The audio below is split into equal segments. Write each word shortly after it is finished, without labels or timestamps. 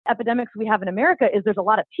epidemics we have in America is there's a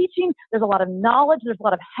lot of teaching, there's a lot of knowledge, there's a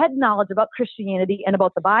lot of head knowledge about Christianity and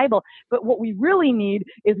about the Bible. But what we really need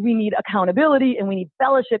is we need accountability, and we need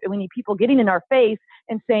fellowship, and we need people getting in our face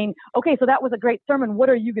and saying, okay, so that was a great sermon. What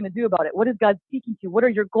are you going to do about it? What is God speaking to you? What are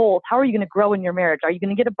your goals? How are you going to grow in your marriage? Are you going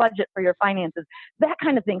to get a budget for your finances? That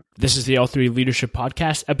kind of thing. This is the L3 Leadership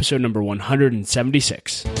Podcast, episode number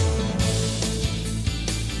 176.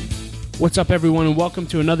 What's up, everyone, and welcome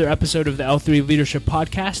to another episode of the L3 Leadership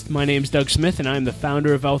Podcast. My name is Doug Smith, and I am the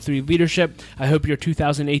founder of L3 Leadership. I hope your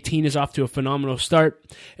 2018 is off to a phenomenal start.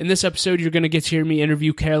 In this episode, you're going to get to hear me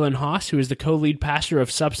interview Carolyn Haas, who is the co-lead pastor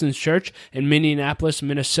of Substance Church in Minneapolis,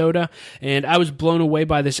 Minnesota, and I was blown away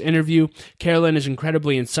by this interview. Carolyn is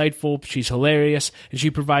incredibly insightful, she's hilarious, and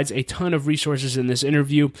she provides a ton of resources in this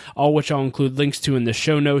interview, all which I'll include links to in the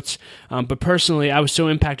show notes. But personally, I was so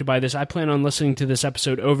impacted by this, I plan on listening to this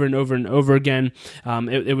episode over and over and over again.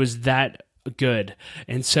 It was that good.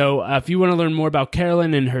 And so if you want to learn more about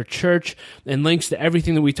Carolyn and her church and links to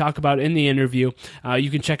everything that we talk about in the interview,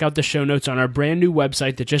 you can check out the show notes on our brand new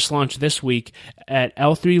website that just launched this week at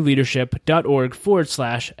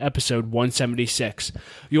l3leadership.org/episode 176.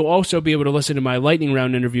 You'll also be able to listen to my lightning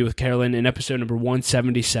round interview with Carolyn in episode number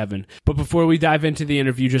 177. But before we dive into the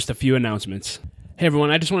interview, just a few announcements. Hey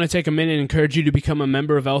everyone, I just want to take a minute and encourage you to become a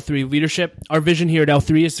member of L3 Leadership. Our vision here at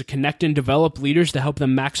L3 is to connect and develop leaders to help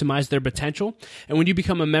them maximize their potential. And when you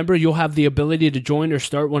become a member, you'll have the ability to join or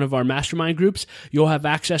start one of our mastermind groups. You'll have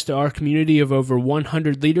access to our community of over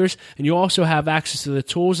 100 leaders, and you'll also have access to the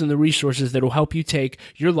tools and the resources that will help you take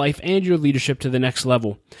your life and your leadership to the next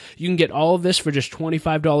level. You can get all of this for just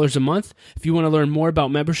 $25 a month. If you want to learn more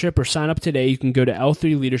about membership or sign up today, you can go to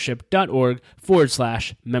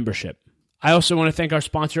l3leadership.org/membership. I also want to thank our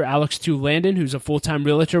sponsor, Alex 2 Landon, who's a full-time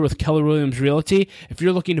realtor with Keller Williams Realty. If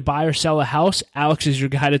you're looking to buy or sell a house, Alex is your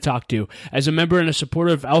guy to talk to. As a member and a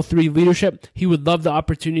supporter of L3 Leadership, he would love the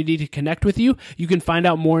opportunity to connect with you. You can find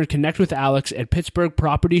out more and connect with Alex at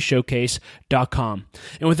pittsburghpropertyshowcase.com.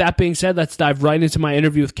 And with that being said, let's dive right into my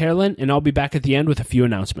interview with Carolyn, and I'll be back at the end with a few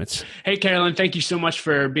announcements. Hey, Carolyn, thank you so much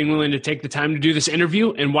for being willing to take the time to do this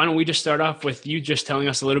interview. And why don't we just start off with you just telling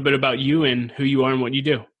us a little bit about you and who you are and what you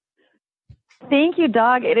do. Thank you,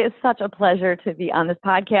 Doug. It is such a pleasure to be on this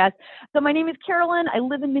podcast. So my name is Carolyn. I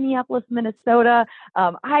live in Minneapolis, Minnesota.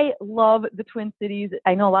 I love the Twin Cities.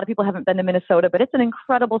 I know a lot of people haven't been to Minnesota, but it's an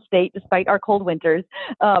incredible state despite our cold winters.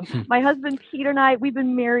 My husband, Peter, and I, we've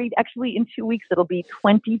been married actually in 2 weeks. It'll be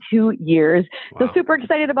 22 years. Wow. So super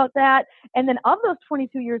excited about that. And then of those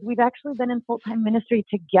 22 years, we've actually been in full-time ministry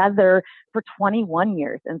together for 21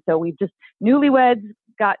 years. And so we've just newlyweds,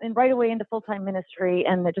 gotten right away into full-time ministry,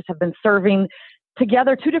 and they just have been serving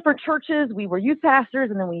together, two different churches. We were youth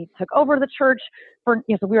pastors, and then we took over the church so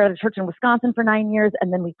we were at a church in Wisconsin for 9 years,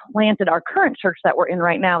 and then we planted our current church that we're in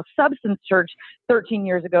right now, Substance Church, 13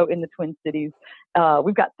 years ago in the Twin Cities.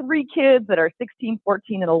 We've got 3 kids that are 16,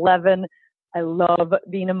 14, and 11. I love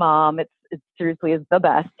being a mom. It seriously is the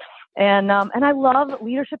best. And I love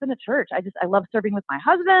leadership in the church. I love serving with my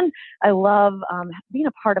husband. I love being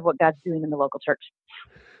a part of what God's doing in the local church.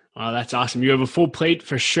 Oh, that's awesome. You have a full plate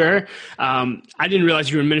for sure. I didn't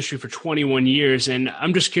realize you were in ministry for 21 years, and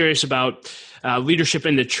I'm just curious about leadership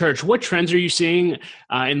in the church. What trends are you seeing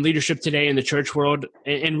in leadership today in the church world?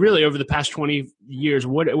 And really over the past 20 years,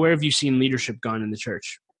 where have you seen leadership gone in the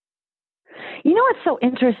church? You know what's so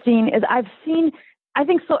interesting is I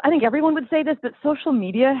think everyone would say this, but social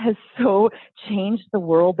media has so changed the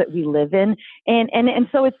world that we live in. And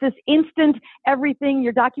so it's this instant everything,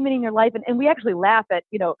 you're documenting your life. And we actually laugh at,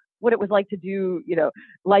 what it was like to do,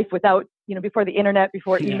 life without, before the internet,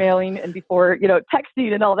 before emailing and before,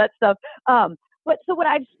 texting and all that stuff. But so what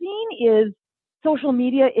I've seen is social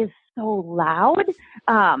media is so loud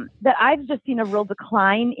that I've just seen a real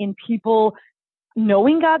decline in people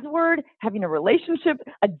knowing God's word, having a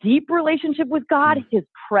deep relationship with God, his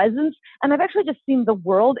presence. And I've actually just seen the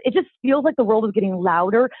world. It just feels like the world is getting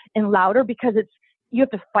louder and louder because you have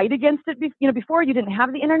to fight against it. Before you didn't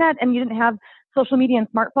have the internet and you didn't have social media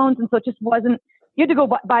and smartphones. And so it just wasn't, you had to go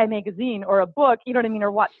buy a magazine or a book,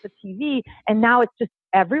 or watch the TV. And now it's just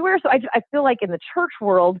everywhere. So I feel like in the church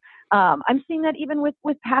world, I'm seeing that even with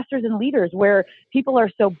pastors and leaders where people are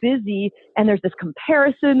so busy and there's this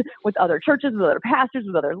comparison with other churches, with other pastors,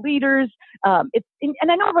 with other leaders. And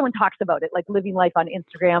I know everyone talks about it, like living life on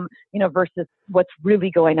Instagram, versus what's really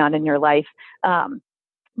going on in your life.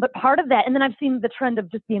 But part of that, and then I've seen the trend of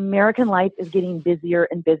just the American life is getting busier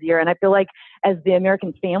and busier. And I feel like as the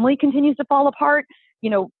American family continues to fall apart,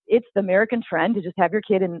 it's the American trend to just have your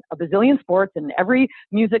kid in a bazillion sports and every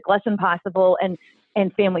music lesson possible, and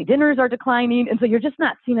family dinners are declining. And so you're just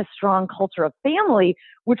not seeing a strong culture of family,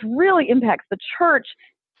 which really impacts the church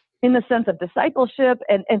in the sense of discipleship.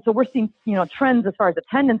 And so we're seeing, trends as far as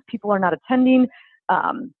attendance. People are not attending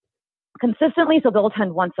consistently, so they'll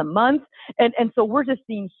attend once a month. And so we're just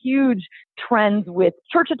seeing huge trends with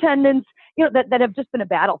church attendance, that have just been a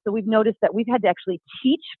battle. So we've noticed that we've had to actually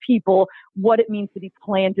teach people what it means to be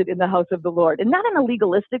planted in the house of the Lord, and not in a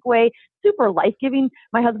legalistic way, super life-giving.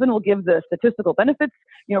 My husband will give the statistical benefits,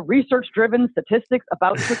 research-driven statistics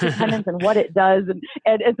about church attendance and what it does.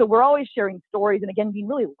 And so we're always sharing stories and, again, being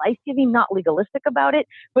really life-giving, not legalistic about it.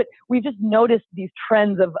 But we've just noticed these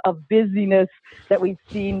trends of busyness that we've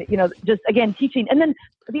seen, just, again, teaching. And then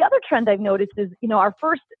the other trend I've noticed is, our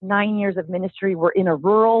first 9 years of ministry were in a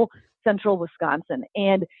rural central Wisconsin.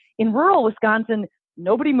 And in rural Wisconsin,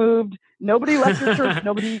 nobody moved, nobody left your church,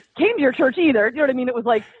 nobody came to your church either. You know what I mean?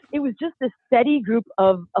 It was just this steady group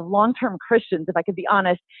of long-term Christians, if I could be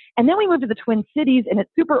honest. And then we moved to the Twin Cities, and it's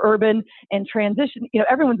super urban and transition,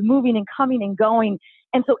 everyone's moving and coming and going.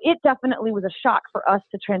 And so it definitely was a shock for us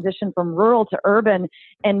to transition from rural to urban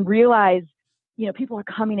and realize, people are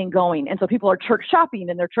coming and going. And so people are church shopping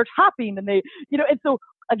and they're church hopping, and and so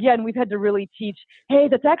again, we've had to really teach, hey,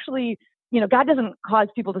 that's actually, God doesn't cause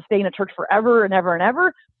people to stay in a church forever and ever and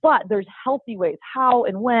ever, but there's healthy ways. How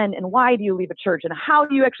and when and why do you leave a church, and how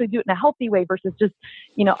do you actually do it in a healthy way versus just,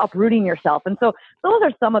 uprooting yourself? And so those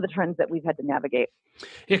are some of the trends that we've had to navigate.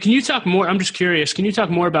 Yeah. Can you talk more? I'm just curious. Can you talk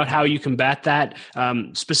more about how you combat that?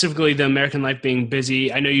 Specifically the American life being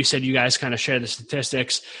busy. I know you said you guys kind of share the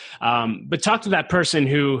statistics, but talk to that person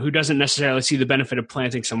who doesn't necessarily see the benefit of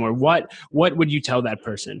planting somewhere. What would you tell that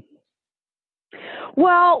person?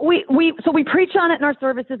 Well, we preach on it in our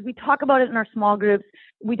services. We talk about it in our small groups.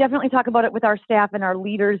 We definitely talk about it with our staff and our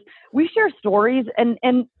leaders. We share stories,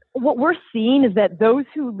 and what we're seeing is that those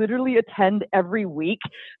who literally attend every week,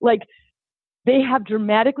 they have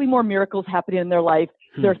dramatically more miracles happening in their life.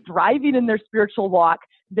 They're thriving in their spiritual walk.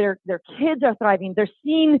 Their kids are thriving. They're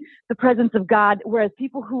seeing the presence of God, whereas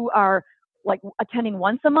people who are attending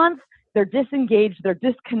once a month, they're disengaged, they're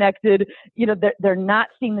disconnected, they're not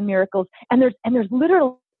seeing the miracles. And there's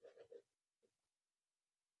literally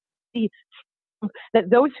that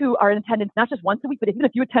those who are in attendance, not just once a week, but even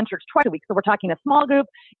if you attend church twice a week, so we're talking a small group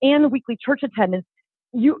and weekly church attendance,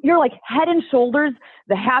 you're like head and shoulders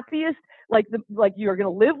the happiest, you're going to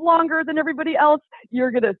live longer than everybody else.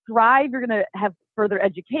 You're going to thrive. You're going to have further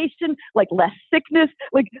education, less sickness.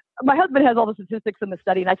 My husband has all the statistics in the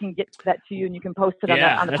study, and I can get that to you, and you can post it on the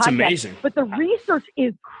podcast. That's amazing. But the research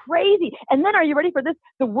is crazy. And then, are you ready for this?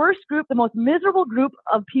 The worst group, the most miserable group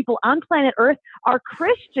of people on planet Earth are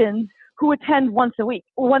Christians who attend once a week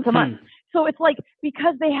or once a month. So it's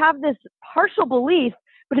because they have this partial belief,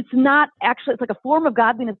 but it's not actually, it's like a form of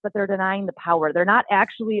godliness, but they're denying the power. They're not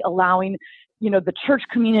actually allowing, the church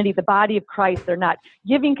community, the body of Christ. They're not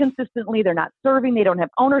giving consistently. They're not serving. They don't have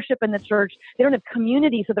ownership in the church. They don't have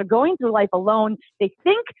community. So they're going through life alone. They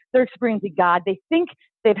think they're experiencing God. They think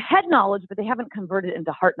they've head knowledge, but they haven't converted it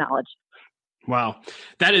into heart knowledge. Wow.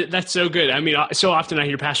 That's so good. I mean, so often I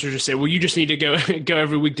hear pastors just say, well, you just need to go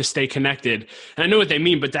every week to stay connected. And I know what they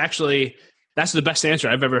mean, but that's the best answer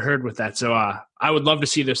I've ever heard with that. So I would love to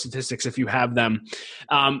see those statistics if you have them.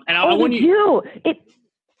 And I want you.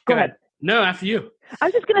 Go ahead. No, after you. I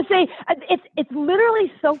was just going to say, it's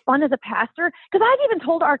literally so fun as a pastor, because I've even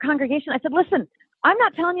told our congregation, I said, listen, I'm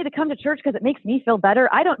not telling you to come to church because it makes me feel better.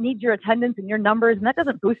 I don't need your attendance and your numbers, and that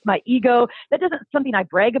doesn't boost my ego. That isn't something I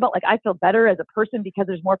brag about, I feel better as a person because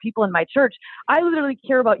there's more people in my church. I literally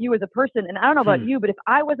care about you as a person, and I don't know about you, but if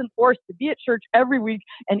I wasn't forced to be at church every week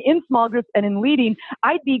and in small groups and in leading,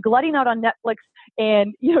 I'd be glutting out on Netflix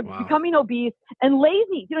and becoming obese and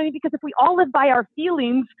lazy. Because if we all live by our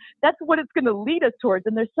feelings, that's what it's going to lead us towards.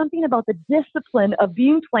 And there's something about the discipline of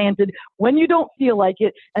being planted when you don't feel like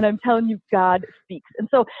it. And I'm telling you, God speaks. And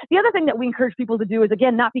so the other thing that we encourage people to do is,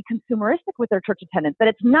 again, not be consumeristic with their church attendance, that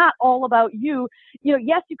it's not all about you.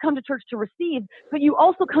 Yes, you come to church to receive, but you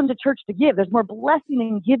also come to church to give. There's more blessing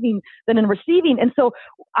in giving than in receiving. And so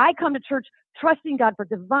I come to church trusting God for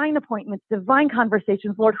divine appointments, divine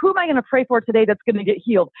conversations. Lord, who am I going to pray for today that's going to get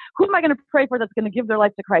healed? Who am I going to pray for that's going to give their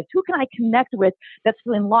life to Christ? Who can I connect with that's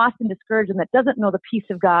feeling lost and discouraged and that doesn't know the peace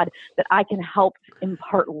of God that I can help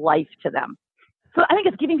impart life to them? So I think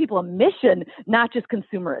it's giving people a mission, not just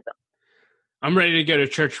consumerism. I'm ready to go to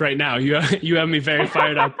church right now. You have me very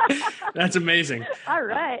fired up. That's amazing. All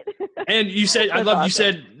right. And you said,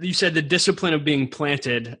 you said the discipline of being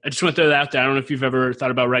planted. I just want to throw that out there. I don't know if you've ever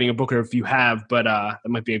thought about writing a book or if you have, but that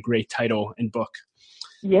might be a great title and book.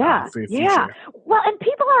 Yeah, for your yeah. future. Well, and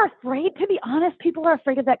people are afraid, to be honest, people are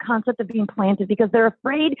afraid of that concept of being planted because they're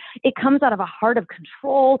afraid it comes out of a heart of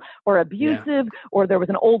control or Yeah. abusive, or there was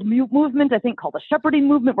an old movement, I think, called the shepherding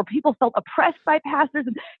movement, where people felt oppressed by pastors.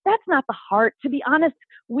 And that's not the heart. To be honest,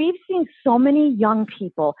 we've seen so many young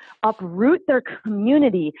people uproot their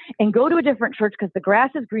community and go to a different church because the grass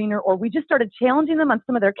is greener, or we just started challenging them on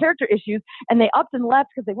some of their character issues and they upped and left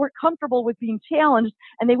because they weren't comfortable with being challenged,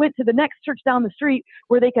 and they went to the next church down the street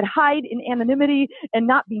where they could hide in anonymity and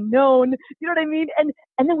not be known. You know what I mean?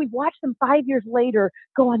 And then we've watched them 5 years later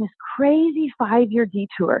go on this crazy 5-year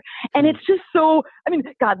detour. And it's just so, I mean,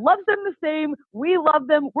 God loves them the same. We love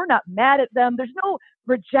them. We're not mad at them. There's no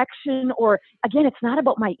rejection, or again, it's not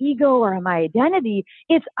about my ego or my identity.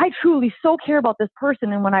 It's, I truly so care about this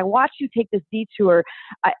person. And when I watch you take this detour,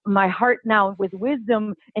 my heart now, with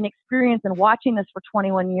wisdom and experience and watching this for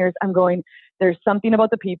 21 years, I'm going, there's something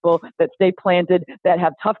about the people that stay planted, that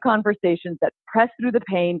have tough conversations, that press through the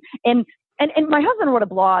pain. And my husband wrote a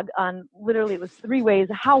blog on, literally, it was 3 ways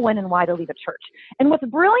how, when, and why to leave a church. And what's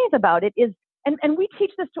brilliant about it is, and we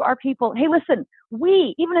teach this to our people, hey, listen,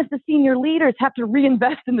 we, even as the senior leaders, have to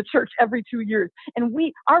reinvest in the church every 2 years. And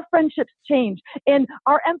our friendships change, and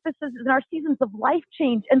our emphasis and our seasons of life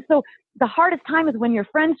change. And so the hardest time is when your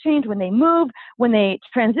friends change, when they move, when they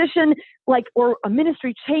transition, or a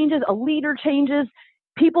ministry changes, a leader changes.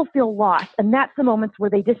 People feel lost, and that's the moments where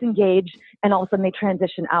they disengage and all of a sudden they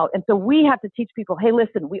transition out. And so we have to teach people, hey,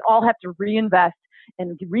 listen, we all have to reinvest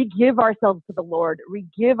and re-give ourselves to the Lord,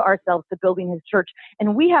 re-give ourselves to building his church.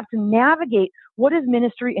 And we have to navigate, what does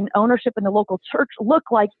ministry and ownership in the local church look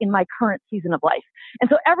like in my current season of life? And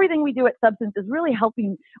so everything we do at Substance is really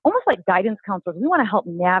helping, almost like guidance counselors. We want to help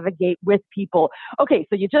navigate with people. Okay,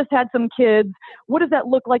 so you just had some kids. What does that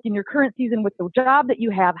look like in your current season with the job that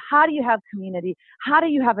you have? How do you have community? How do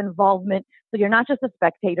you have involvement? So you're not just a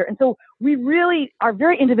spectator. And so we really are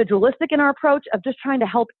very individualistic in our approach of just trying to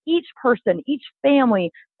help each person, each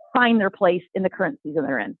family, find their place in the current season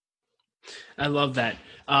they're in. I love that.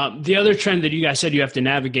 The other trend that you guys said you have to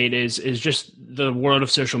navigate is just the world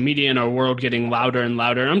of social media and our world getting louder and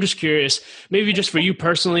louder. And I'm just curious, maybe just for you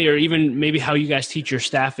personally, or even maybe how you guys teach your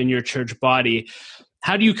staff in your church body,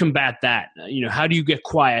 how do you combat that? How do you get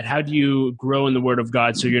quiet? How do you grow in the Word of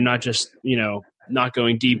God so you're not just, not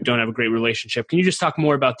going deep, don't have a great relationship? Can you just talk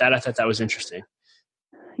more about that? I thought that was interesting.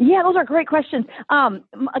 Yeah, those are great questions.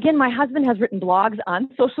 Again, my husband has written blogs on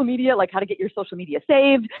social media, like how to get your social media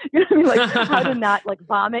saved, you know what I mean? Like how to not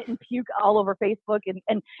vomit and puke all over Facebook.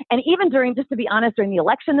 And even during, just to be honest, during the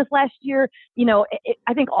election this last year,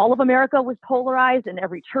 I think all of America was polarized and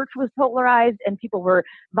every church was polarized and people were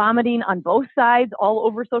vomiting on both sides all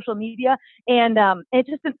over social media. And it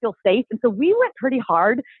just didn't feel safe. And so we went pretty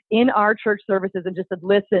hard in our church services and just said,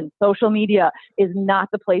 listen, social media is not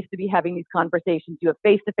the place to be having these conversations. You have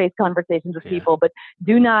face-to-face conversations with people, but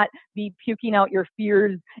do not be puking out your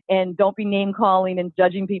fears and don't be name calling and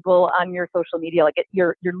judging people on your social media.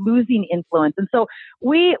 You're losing influence. And so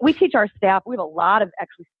we teach our staff, we have a lot of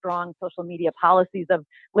actually strong social media policies of,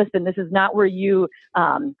 listen, this is not where you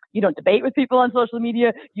don't debate with people on social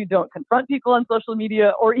media. You don't confront people on social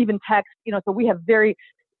media or even text, so we have very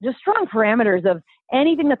just strong parameters of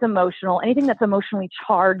anything that's emotional, anything that's emotionally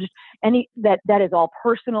charged, that is all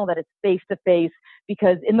personal, that is face to face.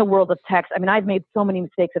 Because in the world of text, I've made so many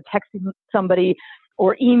mistakes of texting somebody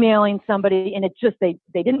or emailing somebody, and it just, they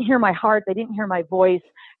didn't hear my heart, they didn't hear my voice,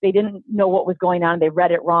 they didn't know what was going on, they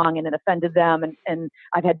read it wrong, and it offended them, and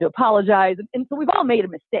I've had to apologize. And so we've all made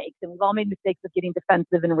mistakes, and we've all made mistakes of getting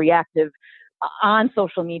defensive and reactive on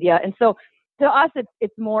social media. And so to us,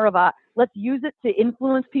 it's more of a, let's use it to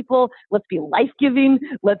influence people. Let's be life-giving.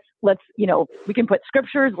 Let's we can put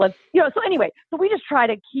scriptures. So we just try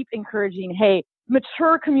to keep encouraging, hey,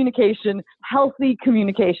 mature communication, healthy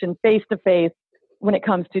communication, face-to-face when it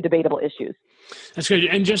comes to debatable issues. That's good.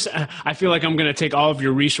 And just, I feel like I'm going to take all of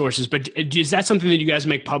your resources, but is that something that you guys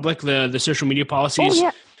make public, the social media policies? Oh,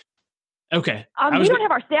 yeah. Okay. We don't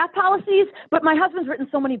have our staff policies, but my husband's written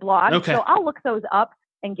so many blogs, okay. So I'll look those up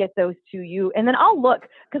and get those to you. And then I'll look,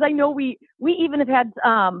 because I know we even have had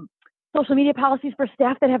social media policies for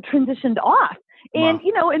staff that have transitioned off. And,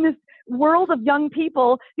 wow. In this world of young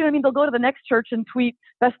people, they'll go to the next church and tweet,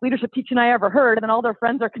 best leadership teaching I ever heard. And then all their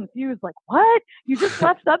friends are confused, like, what? You just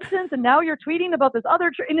left Substance and now you're tweeting about this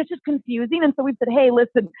other church. And it's just confusing. And so we've said, hey,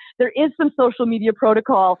 listen, there is some social media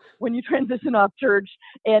protocol when you transition off church.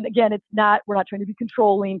 And again, we're not trying to be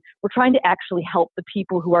controlling. We're trying to actually help the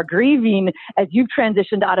people who are grieving as you've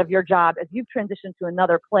transitioned out of your job, as you've transitioned to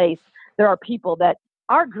another place. There are people that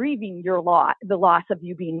are grieving the loss of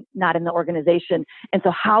you being not in the organization. And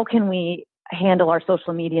so how can we handle our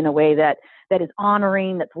social media in a way that is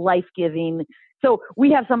honoring, that's life-giving. So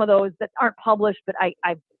we have some of those that aren't published, but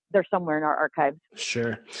they're somewhere in our archives.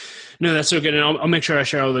 Sure. No, that's so good. And I'll make sure I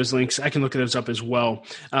share all those links. I can look those up as well.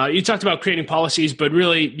 You talked about creating policies, but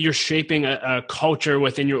really you're shaping a culture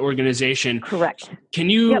within your organization. Correct. Can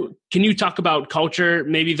you talk about culture,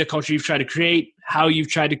 maybe the culture you've tried to create, how you've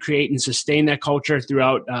tried to create and sustain that culture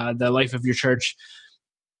throughout the life of your church?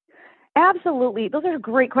 Absolutely. Those are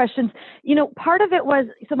great questions. You know, part of it was,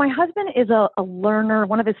 so my husband is a learner.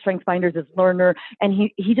 One of his strength finders is learner,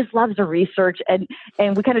 and he just loves to research. And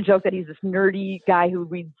we kind of joke that he's this nerdy guy who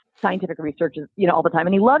reads scientific research, all the time.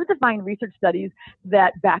 And he loves to find research studies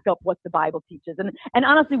that back up what the Bible teaches. And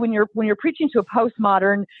honestly, when you're preaching to a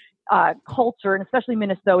postmodern culture, and especially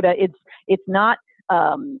Minnesota, it's not,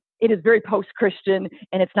 it is very post-Christian,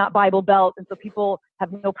 and it's not Bible Belt. And so people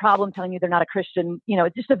have no problem telling you they're not a Christian.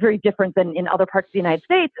 It's just a very different than in other parts of the United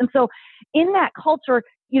States. And so in that culture,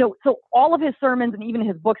 so all of his sermons and even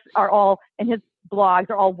his books and his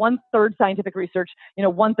blogs are all 1/3 scientific research,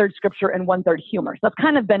 1/3 scripture and 1/3 humor. So that's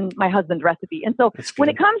kind of been my husband's recipe. And so when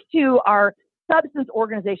it comes to our substance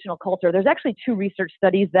organizational culture, there's actually 2 research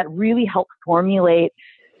studies that really help formulate.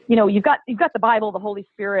 You've got the Bible, the Holy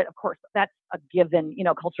Spirit, of course, that's a given,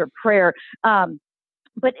 culture of prayer.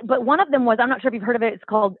 But one of them was, I'm not sure if you've heard of it, it's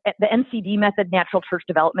called the NCD method, Natural Church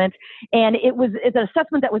Development. And it's an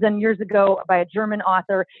assessment that was done years ago by a German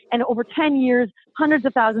author. And over 10 years, hundreds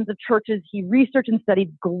of thousands of churches, he researched and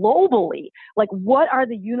studied globally, like what are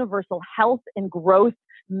the universal health and growth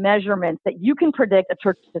measurements that you can predict a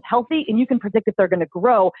church is healthy, and you can predict if they're going to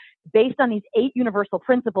grow based on these 8 universal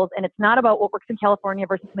principles. And it's not about what works in California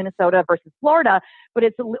versus Minnesota versus Florida,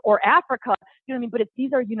 or Africa, but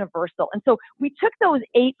these are universal. And so we took those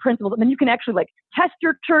 8 principles, and then you can actually test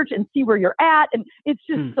your church and see where you're at. And it's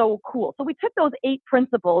just so cool. So we took those 8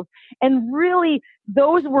 principles, and really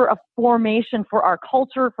those were a formation for our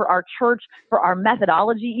culture, for our church, for our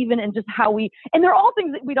methodology even, and just how and they're all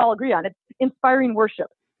things that we'd all agree on. It's inspiring worship.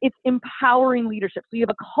 It's empowering leadership. So you have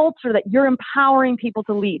a culture that you're empowering people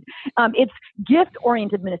to lead. It's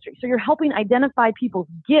gift-oriented ministry. So you're helping identify people's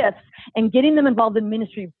gifts and getting them involved in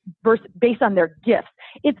ministry based on their gifts.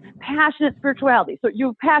 It's passionate spirituality. So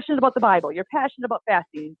you're passionate about the Bible. You're passionate about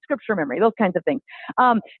fasting, scripture memory, those kinds of things.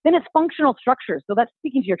 Then it's functional structures. So that's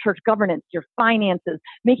speaking to your church governance, your finances,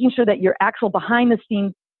 making sure that your actual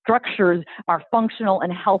behind-the-scenes structures are functional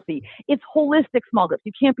and healthy. It's holistic small groups.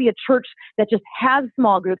 You can't be a church that just has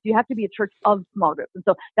small groups. You have to be a church of small groups. And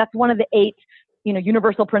so that's one of the 8,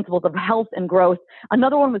 universal principles of health and growth.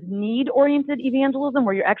 Another one was need-oriented evangelism,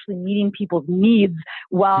 where you're actually meeting people's needs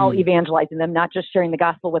while evangelizing them, not just sharing the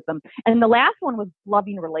gospel with them. And the last one was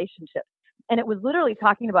loving relationships. And it was literally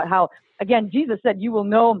talking about how, again, Jesus said,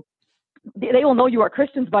 they will know you are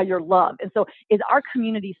Christians by your love. And so is our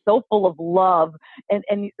community so full of love and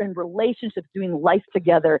relationships, doing life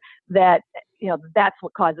together, that, that's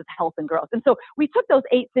what causes health and growth. And so we took those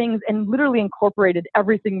 8 things and literally incorporated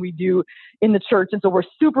everything we do in the church. And so we're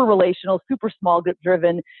super relational, super small group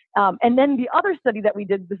driven. And then the other study that we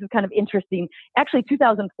did, this is kind of interesting. Actually,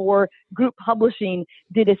 2004, Group Publishing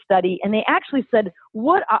did a study, and they actually said,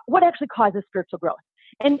 what actually causes spiritual growth?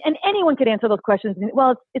 And anyone could answer those questions.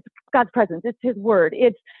 Well, it's God's presence. It's His word.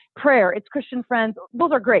 It's prayer. It's Christian friends.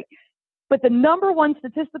 Those are great. But the number one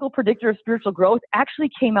statistical predictor of spiritual growth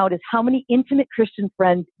actually came out as how many intimate Christian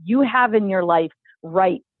friends you have in your life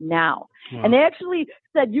right now. Wow. And they actually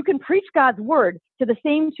said you can preach God's word to the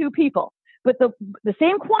same 2 people, but the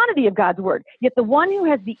same quantity of God's word. Yet the one who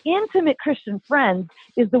has the intimate Christian friends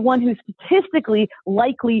is the one who's statistically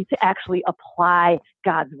likely to actually apply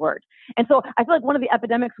God's word. And so I feel like one of the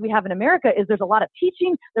epidemics we have in America is there's a lot of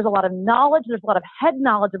teaching, there's a lot of knowledge, there's a lot of head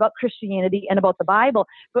knowledge about Christianity and about the Bible.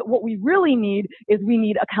 But what we really need is we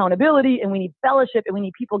need accountability, and we need fellowship, and we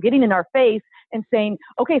need people getting in our face and saying,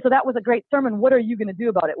 okay, so that was a great sermon. What are you going to do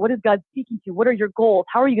about it? What is God speaking to you? What are your goals?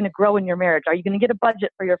 How are you going to grow in your marriage? Are you going to get a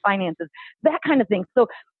budget for your finances? That kind of thing. So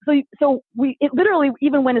it literally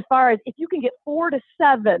even went as far as, if you can get 4 to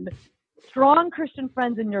 7 strong Christian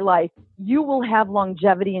friends in your life, you will have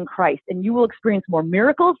longevity in Christ, and you will experience more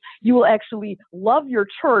miracles. You will actually love your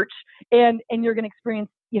church, and you're going to experience,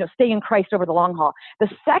 stay in Christ over the long haul. The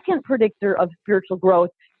second predictor of spiritual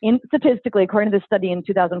growth, statistically, according to this study in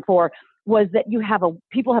 2004, was that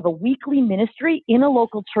people have a weekly ministry in a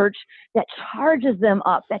local church that charges them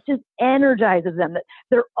up, that just energizes them, that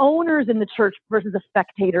they're owners in the church versus a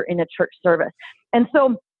spectator in a church service. And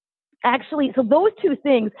so actually, so those two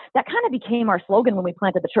things, that kind of became our slogan when we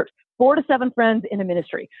planted the church. 4 to 7 friends in a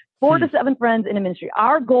ministry. 4 to 7 friends in a ministry.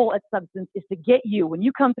 Our goal at Substance is to get you, when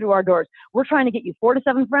you come through our doors, we're trying to get you 4 to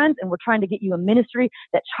 7 friends, and we're trying to get you a ministry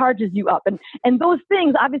that charges you up. And those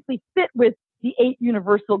things obviously fit with the 8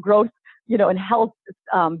 universal growth, and health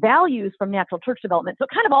values from natural church development. So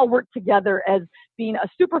it kind of all worked together as being a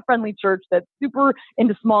super friendly church that's super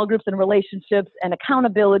into small groups and relationships and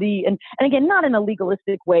accountability. And again, not in a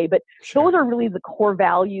legalistic way, but those are really the core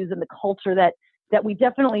values and the culture that we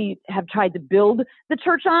definitely have tried to build the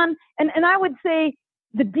church on. And I would say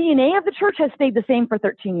the DNA of the church has stayed the same for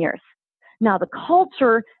 13 years. Now, the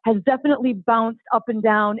culture has definitely bounced up and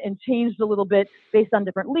down and changed a little bit based on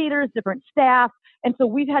different leaders, different staff. And so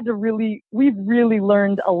we've really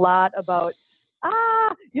learned a lot about,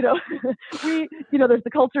 there's the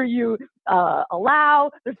culture you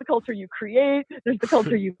allow, there's the culture you create, there's the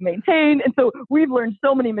culture you maintain. And so we've learned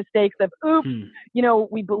so many mistakes of,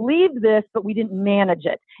 we believed this, but we didn't manage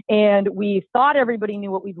it. And we thought everybody knew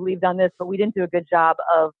what we believed on this, but we didn't do a good job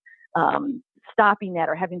of stopping that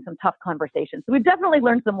or having some tough conversations. So we've definitely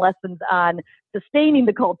learned some lessons on sustaining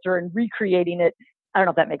the culture and recreating it. I don't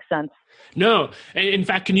know if that makes sense. No. In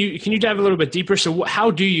fact, can you dive a little bit deeper? So how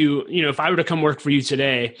do you, if I were to come work for you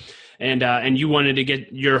today and you wanted to get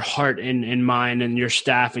your heart and mind and your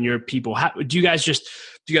staff and your people, do you guys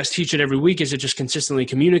teach it every week? Is it just consistently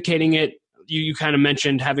communicating it? You kind of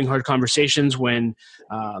mentioned having hard conversations when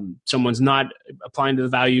someone's not applying to the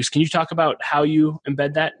values. Can you talk about how you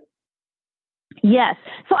embed that? Yes.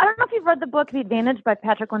 So I don't know if you've read the book, The Advantage by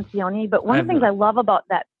Patrick Lencioni, but one of the things I love about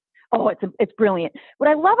that, it's brilliant. What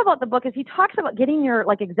I love about the book is he talks about getting your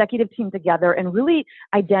executive team together and really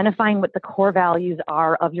identifying what the core values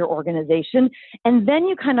are of your organization. And then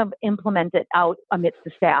you kind of implement it out amidst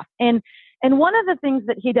the staff. And one of the things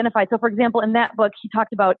that he identified, so for example, in that book, he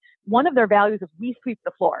talked about one of their values is we sweep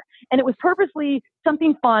the floor. And it was purposely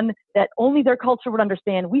something fun that only their culture would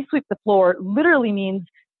understand. We sweep the floor literally means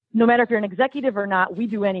no matter if you're an executive or not, we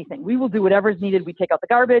do anything. We will do whatever is needed. We take out the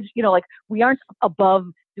garbage, we aren't above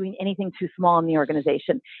doing anything too small in the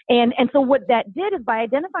organization. And so what that did is by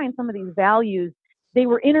identifying some of these values, they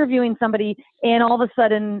were interviewing somebody and all of a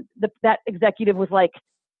sudden that executive was like,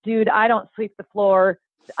 dude, I don't sweep the floor.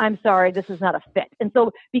 I'm sorry, this is not a fit. And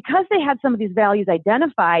so because they had some of these values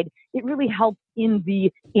identified, it really helped in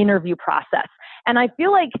the interview process. And I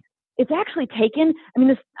feel like it's actually taken,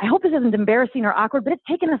 I hope this isn't embarrassing or awkward, but it's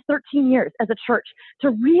taken us 13 years as a church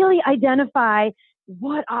to really identify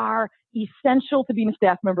what are essential to being a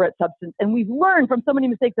staff member at Substance. And we've learned from so many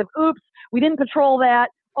mistakes of, oops, we didn't patrol that.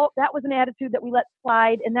 Oh, that was an attitude that we let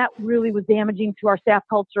slide. And that really was damaging to our staff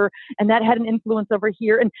culture. And that had an influence over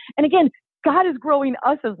here. And again, God is growing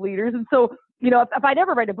us as leaders. And so, if I'd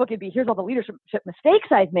ever write a book, it'd be, here's all the leadership mistakes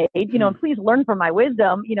I've made, and please learn from my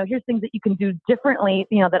wisdom. Here's things that you can do differently,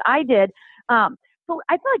 that I did. So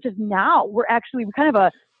I feel like just now we're kind of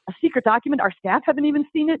a secret document. Our staff haven't even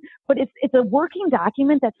seen it, but it's a working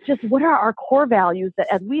document that's just what are our core values that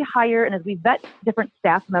as we hire and as we vet different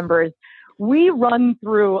staff members, we run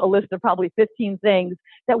through a list of probably 15 things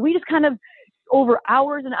that we just kind of, over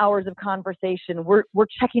hours and hours of conversation, we're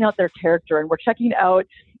checking out their character and we're checking out,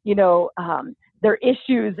 their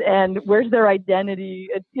issues and where's their identity,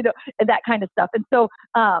 and that kind of stuff. And so,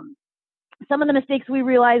 some of the mistakes we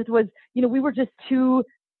realized was, we were just too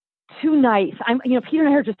nice. Peter and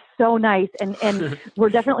I are just so nice, and we're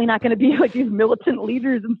definitely not going to be like these militant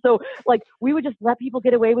leaders. And so, we would just let people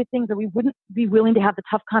get away with things, or we wouldn't be willing to have the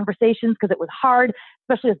tough conversations because it was hard,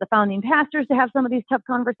 especially as the founding pastors, to have some of these tough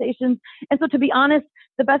conversations. And so, to be honest,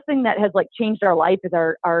 the best thing that has changed our life is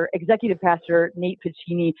our executive pastor, Nate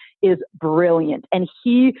Piccini, is brilliant, and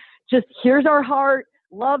he just hears our heart,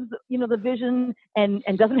 loves the vision, and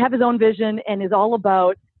doesn't have his own vision, and is all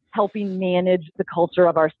about helping manage the culture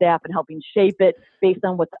of our staff and helping shape it based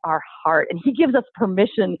on what's our heart. And he gives us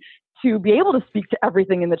permission to be able to speak to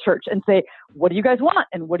everything in the church and say, what do you guys want?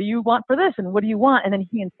 And what do you want for this? And what do you want? And then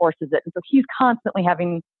he enforces it. And so he's constantly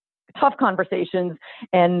having tough conversations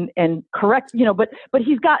and correct, but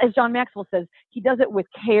he's got, as John Maxwell says, he does it with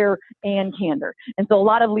care and candor. And so a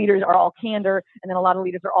lot of leaders are all candor, and then a lot of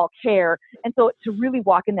leaders are all care. And so to really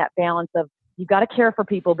walk in that balance of, you got to care for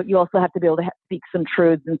people, but you also have to be able to speak some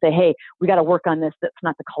truths and say, hey, we got to work on this. That's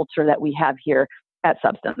not the culture that we have here at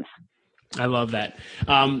Substance. I love that.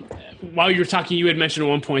 While you were talking, you had mentioned at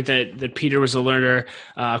one point that Peter was a learner,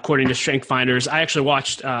 according to Strength Finders. I actually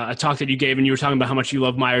watched a talk that you gave, and you were talking about how much you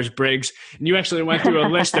love Myers-Briggs. And you actually went through a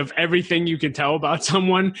list of everything you could tell about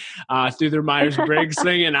someone through their Myers-Briggs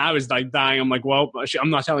thing. And I was like dying. I'm like, well, I'm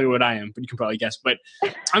not telling you what I am, but you can probably guess. But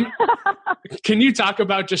can you talk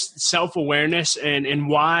about just self-awareness and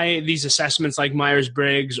why these assessments like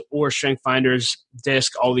Myers-Briggs or Strength Finders,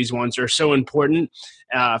 DISC, all these ones are so important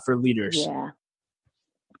for leaders? Yeah.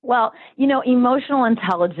 Well, emotional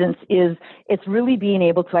intelligence it's really being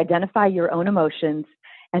able to identify your own emotions,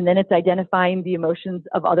 and then it's identifying the emotions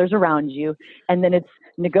of others around you, and then it's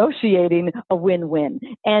negotiating a win-win.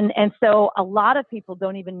 And so a lot of people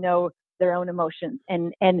don't even know their own emotions.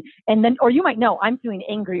 And then, or you might know, I'm feeling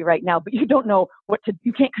angry right now, but you don't know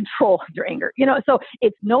you can't control your anger, so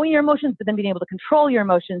it's knowing your emotions, but then being able to control your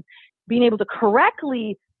emotions, being able to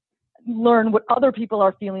correctly learn what other people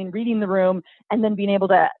are feeling, reading the room, and then being able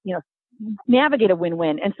to, navigate a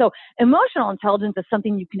win-win. And so emotional intelligence is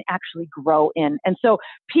something you can actually grow in. And so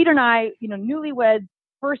Peter and I, newlyweds,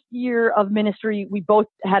 first year of ministry, we both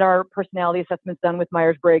had our personality assessments done with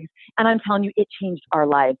Myers-Briggs. And I'm telling you, it changed our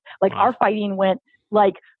lives. Like, our fighting went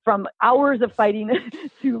from hours of fighting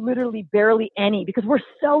to literally barely any, because we're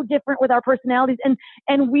so different with our personalities,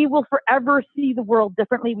 and we will forever see the world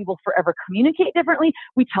differently. We will forever communicate differently.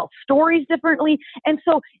 We tell stories differently. And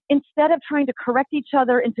so instead of trying to correct each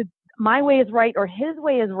other into my way is right or his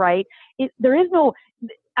way is right, there is no,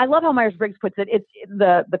 I love how Myers-Briggs puts it. It's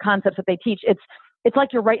the concepts that they teach. It's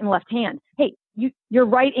like your right and left hand. Hey, you're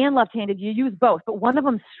right and left-handed. You use both, but one of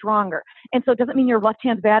them's stronger. And so it doesn't mean your left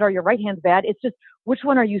hand's bad or your right hand's bad. It's just, which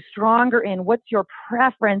one are you stronger in? What's your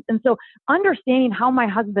preference? And so understanding how my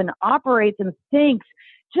husband operates and thinks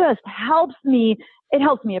just helps me. It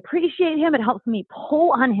helps me appreciate him. It helps me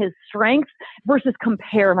pull on his strengths versus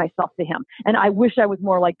compare myself to him. And I wish I was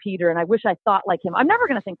more like Peter, and I wish I thought like him. I'm never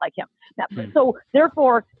going to think like him. So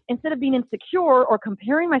therefore, instead of being insecure or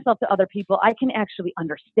comparing myself to other people, I can actually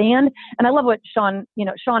understand. And I love what Sean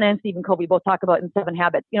and Stephen Covey both talk about in 7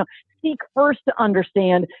 Habits. Seek first to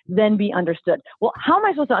understand, then be understood. Well, how am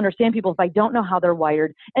I supposed to understand people if I don't know how they're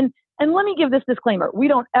wired? And let me give this disclaimer. We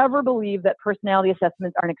don't ever believe that personality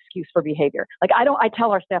assessments are an excuse for behavior. I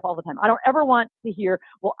tell our staff all the time, I don't ever want to hear,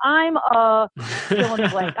 well, I'm a fill in the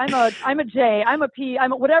blank. I'm a J, I'm a P,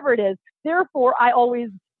 I'm a whatever it is. Therefore, I always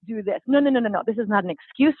do this. No. This is not an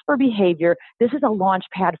excuse for behavior. This is a launch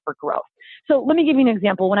pad for growth. So let me give you an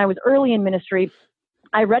example. When I was early in ministry,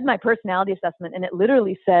 I read my personality assessment, and it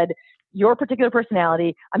literally said, your particular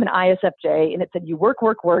personality, I'm an ISFJ, and it said you work,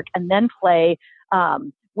 and then play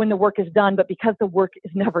when the work is done. But because the work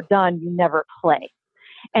is never done, you never play.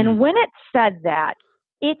 And when it said that,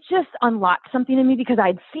 it just unlocked something in me, because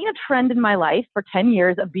I'd seen a trend in my life for 10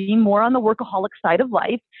 years of being more on the workaholic side of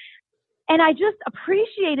life. And I just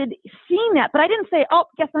appreciated seeing that. But I didn't say, oh,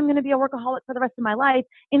 guess I'm going to be a workaholic for the rest of my life.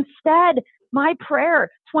 Instead, my prayer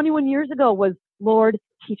 21 years ago was, Lord,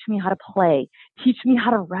 teach me how to play. Teach me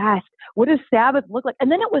how to rest. What does Sabbath look like?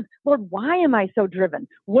 And then it was, Lord, why am I so driven?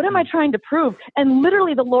 What am I trying to prove? And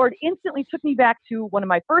literally the Lord instantly took me back to one of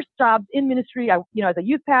my first jobs in ministry. As a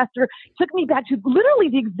youth pastor, took me back to literally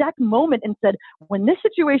the exact moment and said, when this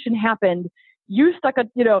situation happened, you stuck a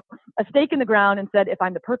stake in the ground and said, if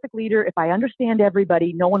I'm the perfect leader, if I understand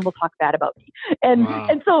everybody, no one will talk bad about me.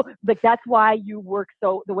 And so that's why you work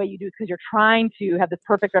so the way you do, is because you're trying to have this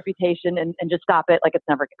perfect reputation and just stop it.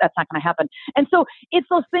 That's not going to happen. And so it's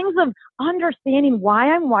those things of understanding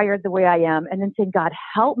why I'm wired the way I am, and then saying, God,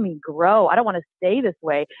 help me grow. I don't want to stay this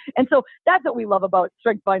way. And so that's what we love about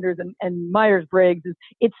Strength Finders and Myers-Briggs, is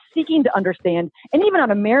it's seeking to understand. And even on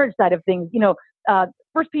a marriage side of things,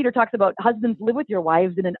 First Peter talks about husbands, live with your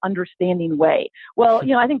wives in an understanding way. Well,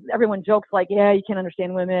 I think everyone jokes yeah, you can't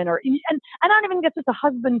understand women, and I don't even get just a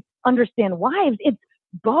husband understand wives. It's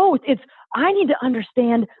both. It's, I need to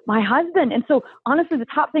understand my husband. And so honestly, the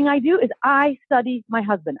top thing I do is I study my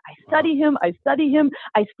husband. I study him.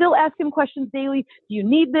 I still ask him questions daily. Do you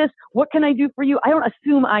need this? What can I do for you? I don't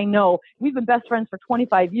assume I know. We've been best friends for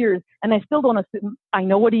 25 years, and I still don't assume I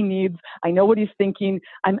know what he needs. I know what he's thinking.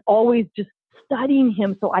 I'm always just studying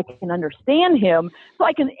him so I can understand him, so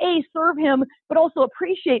I can serve him, but also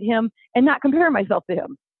appreciate him and not compare myself to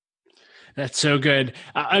him. That's so good.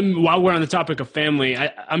 While we're on the topic of family,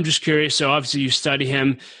 I'm just curious. So obviously you study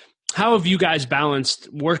him. How have you guys balanced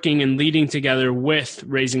working and leading together with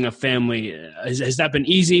raising a family? Has that been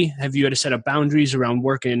easy? Have you had to set up boundaries around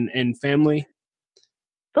work and family?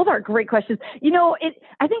 Those are great questions.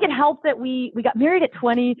 I think it helped that we got married at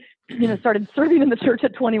 20, started serving in the church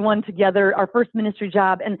at 21 together, our first ministry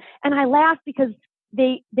job. And I laughed because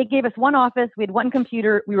they gave us one office. We had one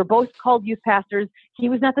computer. We were both called youth pastors. He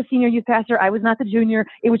was not the senior youth pastor. I was not the junior.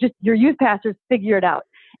 It was just your youth pastors figure it out.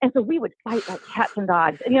 And so we would fight like cats and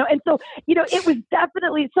dogs, and so, it was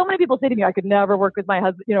definitely, so many people say to me, I could never work with my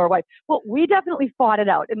husband, or wife. Well, we definitely fought it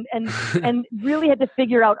out and really had to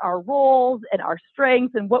figure out our roles and our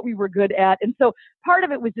strengths and what we were good at. And so part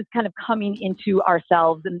of it was just kind of coming into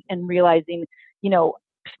ourselves and realizing,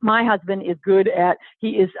 my husband is he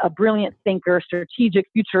is a brilliant thinker, strategic,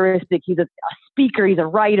 futuristic. He's a speaker. He's a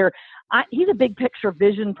writer. He's a big picture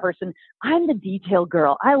vision person. I'm the detail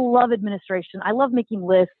girl. I love administration. I love making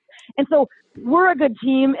lists. And so we're a good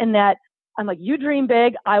team in that I'm like, you dream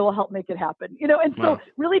big, I will help make it happen. And so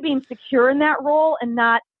really being secure in that role and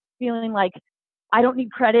not feeling like I don't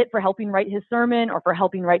need credit for helping write his sermon or for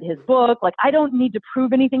helping write his book. Like I don't need to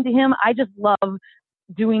prove anything to him. I just love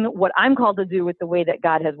doing what I'm called to do with the way that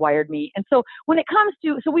God has wired me. And so when it comes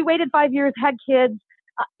to, so we waited 5 years, had kids,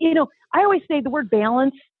 I always say the word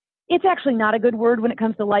balance, it's actually not a good word when it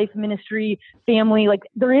comes to life, ministry, family. Like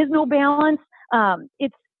there is no balance.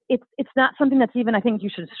 It's not something that's even, I think you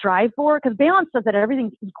should strive for, because balance says that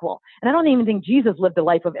everything's equal. And I don't even think Jesus lived a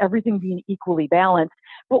life of everything being equally balanced.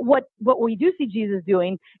 But what we do see Jesus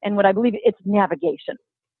doing, and what I believe, it's navigation.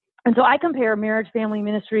 And so I compare marriage, family,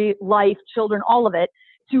 ministry, life, children, all of it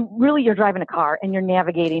to really you're driving a car and you're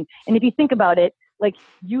navigating. And if you think about it, like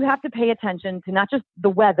you have to pay attention to not just the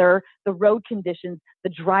weather, the road conditions,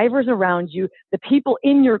 the drivers around you, the people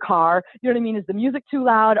in your car. You know what I mean? Is the music too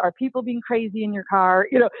loud? Are people being crazy in your car?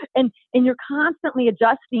 And you're constantly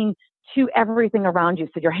adjusting to everything around you.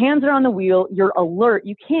 So your hands are on the wheel, you're alert.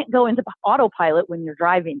 You can't go into autopilot when you're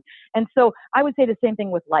driving. And so I would say the same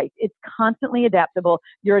thing with life. It's constantly adaptable.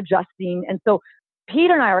 You're adjusting. And so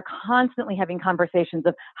Peter and I are constantly having conversations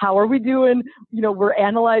of how are we doing? We're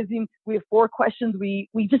analyzing. We have 4 questions. We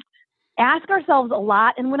just ask ourselves a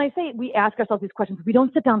lot. And when I say we ask ourselves these questions, we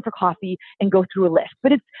don't sit down for coffee and go through a list,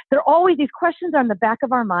 but they're always, these questions are in the back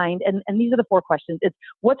of our mind. And these are the 4 questions. It's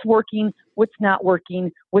what's working, what's not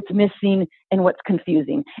working, what's missing, and what's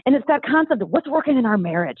confusing. And it's that concept of what's working in our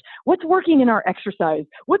marriage, what's working in our exercise,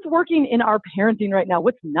 what's working in our parenting right now,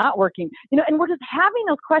 what's not working, and we're just having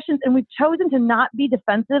those questions, and we've chosen to not be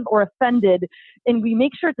defensive or offended. And we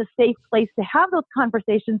make sure it's a safe place to have those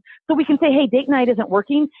conversations so we can say, hey, date night isn't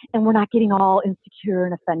working, and we're not getting all insecure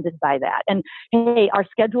and offended by that. And hey, our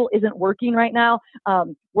schedule isn't working right now.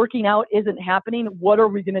 Working out isn't happening. What are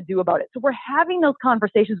we going to do about it? So we're having those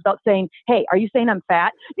conversations without saying, hey, are you saying I'm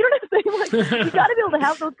fat? You know what I'm saying? Like, you got to be able to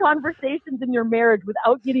have those conversations in your marriage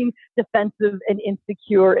without getting defensive and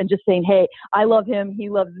insecure and just saying, hey, I love him. He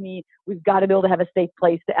loves me. We've got to be able to have a safe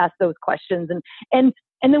place to ask those questions. And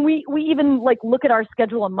then we even like look at our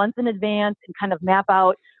schedule a month in advance and kind of map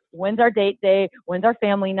out when's our date day, when's our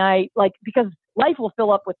family night, like, because life will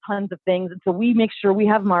fill up with tons of things. And so we make sure we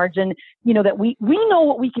have margin, that we know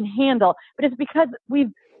what we can handle, but it's because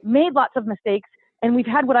we've made lots of mistakes and we've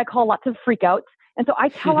had what I call lots of freakouts. And so I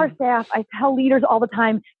tell our staff, I tell leaders all the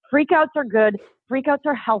time, freakouts are good. Freakouts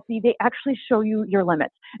are healthy. They actually show you your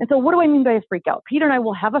limits. And so what do I mean by a freakout? Peter and I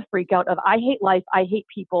will have a freakout of I hate life. I hate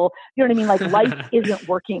people. You know what I mean? Like life isn't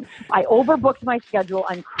working. I overbooked my schedule.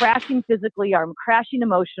 I'm crashing physically. I'm crashing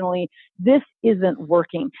emotionally. This isn't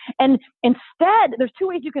working. And instead, there's 2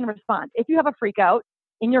 ways you can respond. If you have a freakout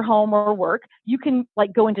in your home or work, you can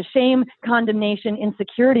like go into shame, condemnation,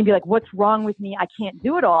 insecurity and be like, what's wrong with me? I can't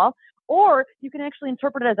do it all. Or you can actually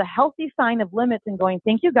interpret it as a healthy sign of limits and going,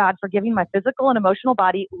 thank you, God, for giving my physical and emotional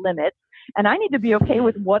body limits. And I need to be okay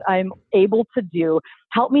with what I'm able to do.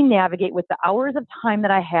 Help me navigate with the hours of time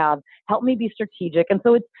that I have. Help me be strategic. And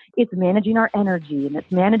so it's managing our energy and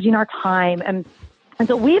it's managing our time. And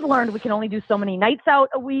so we've learned we can only do so many nights out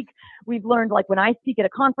a week. We've learned, like when I speak at a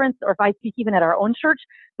conference or if I speak even at our own church,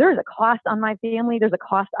 there's a cost on my family. There's a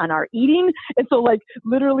cost on our eating. And so like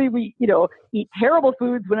literally we, eat terrible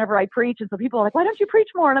foods whenever I preach. And so people are like, why don't you preach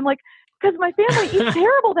more? And I'm like, because my family eats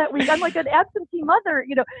terrible that week. I'm like an absentee mother,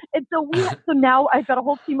 And so so now I've got a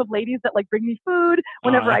whole team of ladies that like bring me food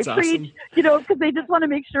whenever I preach, awesome. Because they just want to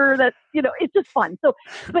make sure that, it's just fun. So,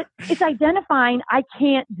 but it's identifying I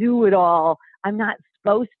can't do it all. I'm not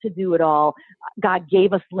supposed to do it all. God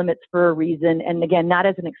gave us limits for a reason. And again, not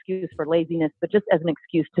as an excuse for laziness, but just as an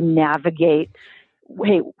excuse to navigate.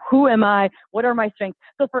 Hey, who am I? What are my strengths?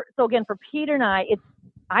 So again, for Peter and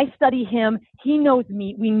I study him. He knows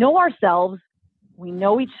me. We know ourselves. We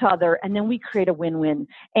know each other. And then we create a win-win.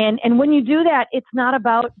 And when you do that, it's not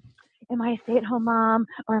about, am I a stay-at-home mom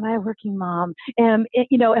or am I a working mom? Am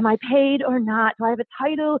I paid or not? Do I have a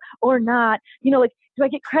title or not? Do I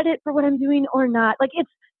get credit for what I'm doing or not? Like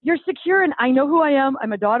you're secure and I know who I am.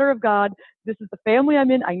 I'm a daughter of God. This is the family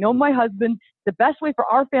I'm in. I know my husband. The best way for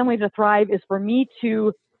our family to thrive is for me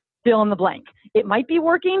to fill in the blank. It might be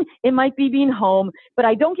working. It might be being home, but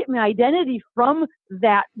I don't get my identity from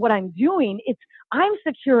that, what I'm doing. I'm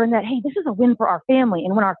secure in that, hey, this is a win for our family.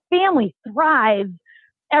 And when our family thrives,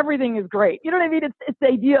 everything is great. You know what I mean? It's the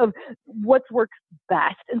idea of what works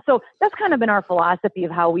best. And so that's kind of been our philosophy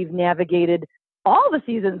of how we've navigated all the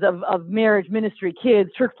seasons of marriage, ministry, kids,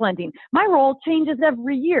 church planting. My role changes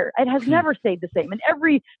every year. It has never stayed the same. And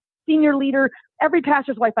every senior leader, every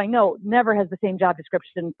pastor's wife I know never has the same job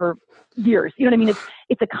description for years. You know what I mean?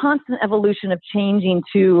 It's a constant evolution of changing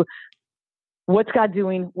to what's God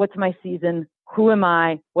doing? What's my season? Who am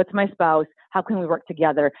I? What's my spouse? How can we work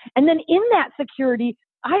together? And then in that security,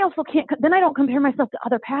 I also then I don't compare myself to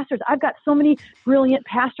other pastors. I've got so many brilliant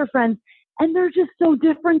pastor friends, and they're just so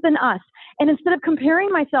different than us. And instead of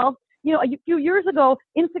comparing myself, a few years ago,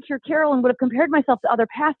 insecure Carolyn would have compared myself to other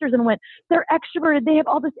pastors and went, they're extroverted, they have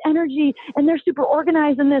all this energy, and they're super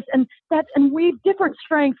organized in this, and we have different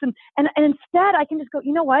strengths. And instead, I can just go,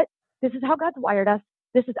 you know what? This is how God's wired us.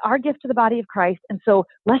 This is our gift to the body of Christ. And so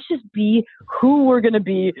let's just be who we're going to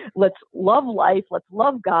be. Let's love life. Let's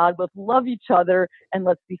love God. Let's love each other. And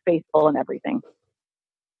let's be faithful in everything.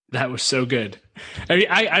 That was so good.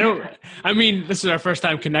 This is our first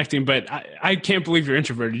time connecting, but I can't believe you're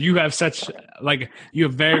introverted. You have you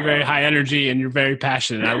have very, very high energy and you're very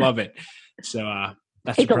passionate. I love it. So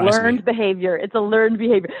it's a learned behavior. It's a learned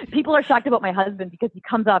behavior. People are shocked about my husband because he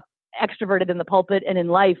comes off extroverted in the pulpit and in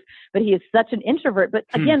life, but he is such an introvert. But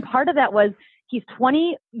again, part of that was he's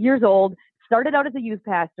 20 years old, started out as a youth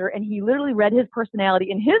pastor, and he literally read his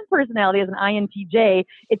personality. And his personality as an INTJ,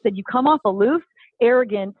 it said, you come off aloof,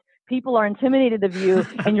 arrogant, people are intimidated of you,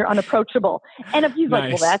 and you're unapproachable. And if he's like,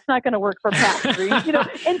 well, that's not going to work for pastoring,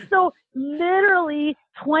 And so literally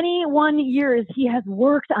 21 years, he has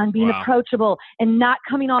worked on being approachable and not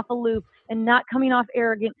coming off aloof and not coming off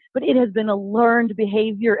arrogant, but it has been a learned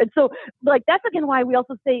behavior. And so that's again why we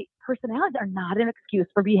also say personalities are not an excuse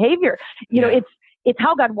for behavior. It's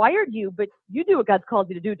how God wired you, but you do what God's called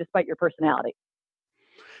you to do despite your personality.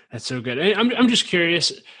 That's so good. I'm just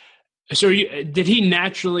curious. So are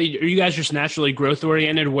you guys just naturally growth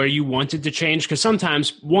oriented where you wanted to change? Because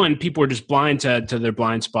sometimes people are just blind to their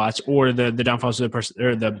blind spots or the downfalls of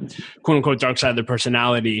or the quote unquote dark side of their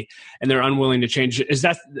personality, and they're unwilling to change.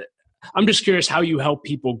 I'm just curious how you help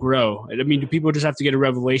people grow. I mean, do people just have to get a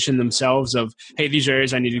revelation themselves of, hey, these are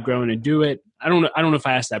areas I need to grow in and do it? I don't know if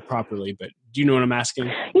I asked that properly, but do you know what I'm asking?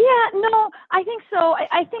 Yeah, no, I think so.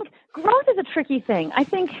 I think growth is a tricky thing. I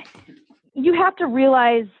think you have to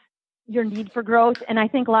realize your need for growth. And I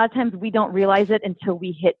think a lot of times we don't realize it until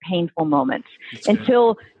we hit painful moments,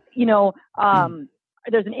 until,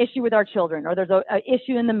 there's an issue with our children, or there's an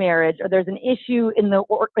issue in the marriage, or there's an issue in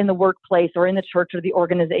the workplace or in the church or the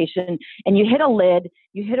organization. And you hit a lid,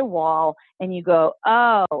 you hit a wall, and you go,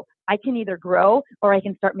 oh, I can either grow or I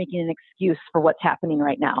can start making an excuse for what's happening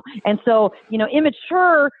right now. And so,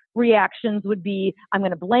 immature reactions would be, I'm going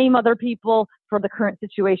to blame other people for the current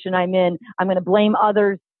situation I'm in. I'm going to blame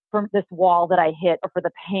others for this wall that I hit or for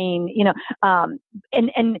the pain,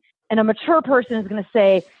 and a mature person is going to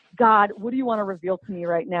say, God, what do you want to reveal to me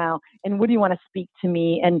right now? And what do you want to speak to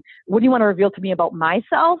me? And what do you want to reveal to me about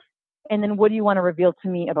myself? And then what do you want to reveal to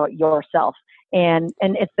me about yourself? And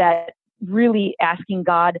it's that really asking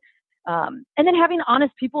God, and then having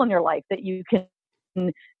honest people in your life that you can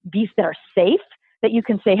that are safe, that you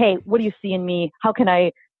can say, hey, what do you see in me? How can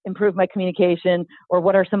I improve my communication? Or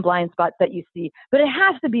what are some blind spots that you see? But it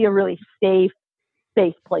has to be a really safe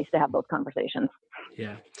place to have those conversations.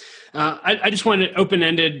 Yeah. I just wanted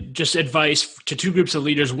open-ended just advice to two groups of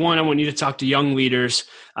leaders. One, I want you to talk to young leaders.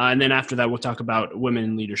 And then after that, we'll talk about women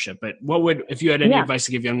in leadership. But if you had any advice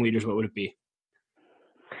to give young leaders, what would it be?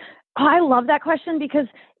 I love that question because,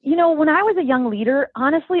 when I was a young leader,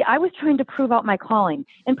 honestly, I was trying to prove out my calling.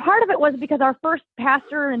 And part of it was because our first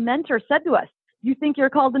pastor and mentor said to us, you think you're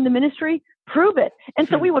called into ministry? Prove it. And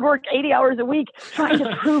so we would work 80 hours a week trying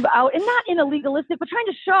to prove out, and not in a legalistic, but trying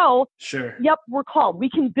to show, yep, we're called. We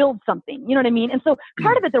can build something. You know what I mean? And so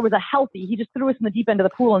part of it, there was a healthy, he just threw us in the deep end of the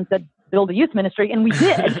pool and said, build a youth ministry. And we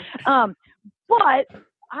did. But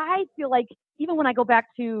I feel like even when I go back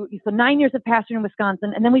to, 9 years of pastoring in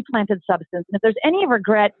Wisconsin, and then we planted Substance. And if there's any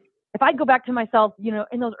regret, if I'd go back to myself,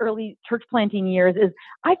 in those early church planting years, is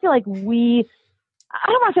I feel like I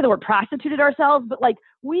don't want to say the word prostituted ourselves, but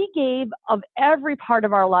we gave of every part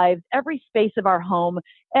of our lives, every space of our home,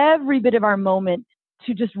 every bit of our moment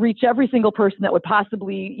to just reach every single person that would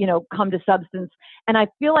possibly, come to Substance. And I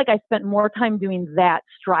feel like I spent more time doing that,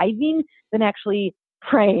 striving, than actually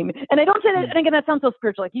praying. And I don't say that, and again, that sounds so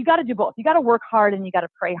spiritual. Like, you got to do both. You got to work hard and you got to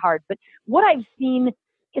pray hard. But what I've seen,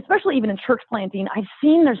 especially even in church planting, I've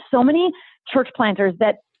seen there's so many church planters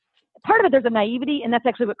that part of it, there's a naivety, and that's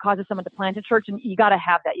actually what causes someone to plant a church. And you got to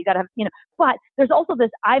have that. You got to have, but there's also this,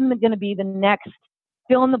 I'm going to be the next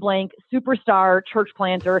fill in the blank superstar church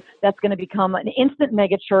planter that's going to become an instant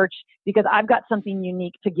mega church because I've got something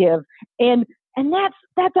unique to give. And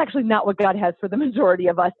that's actually not what God has for the majority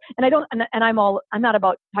of us. And I'm not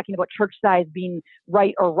about talking about church size being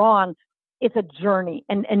right or wrong. It's a journey,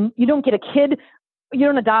 and you don't get a kid, you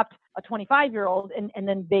don't adopt a 25-year-old and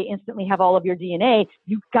then they instantly have all of your DNA.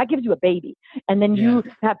 God gives you a baby, and then you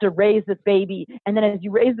have to raise this baby. And then as you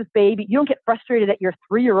raise this baby, you don't get frustrated at your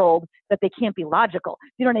 3-year-old that they can't be logical.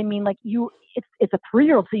 You know what I mean? Like, it's a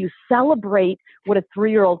 3-year-old. So you celebrate what a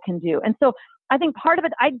 3-year-old can do. And so I think part of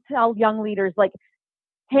it, I'd tell young leaders, like,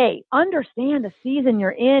 hey, understand the season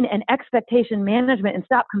you're in and expectation management, and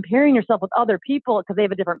stop comparing yourself with other people because they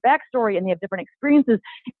have a different backstory and they have different experiences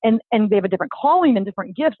and they have a different calling and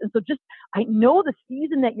different gifts. And so I know the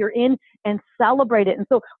season that you're in and celebrate it. And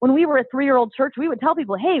so when we were a 3-year-old church, we would tell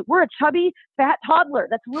people, hey, we're a chubby, fat toddler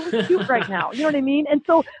that's really cute right now. You know what I mean? And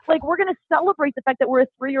so, like, we're going to celebrate the fact that we're a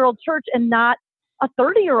 3-year-old church and not a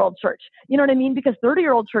 30-year-old church. You know what I mean? Because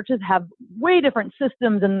 30-year-old churches have way different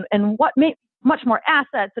systems and much more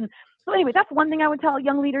assets. And so anyway, that's one thing I would tell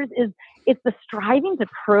young leaders is it's the striving to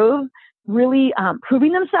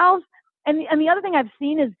proving themselves. And the other thing I've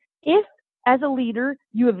seen is, if as a leader,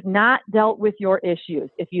 you have not dealt with your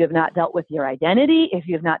issues, if you have not dealt with your identity, if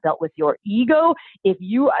you have not dealt with your ego, if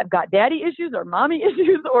you have got daddy issues or mommy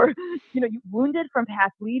issues, or, you're wounded from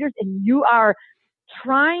past leaders, and you are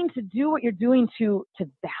trying to do what you're doing to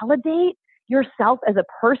validate yourself as a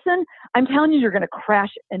person, I'm telling you're going to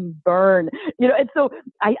crash and burn, and so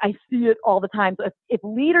I see it all the time. So if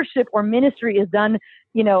leadership or ministry is done,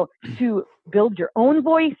 to build your own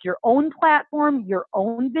voice, your own platform, your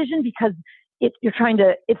own vision, because it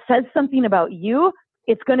says something about you,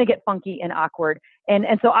 it's going to get funky and awkward. And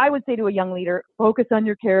so I would say to a young leader, focus on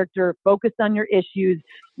your character, focus on your issues.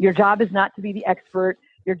 Your job is not to be the expert.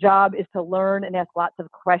 Your job is to learn and ask lots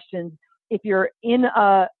of questions. If you're in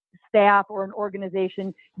a staff or an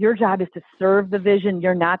organization, your job is to serve the vision.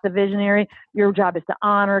 You're not the visionary. Your job is to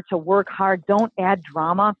honor, to work hard. Don't add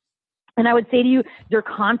drama. And I would say to you, your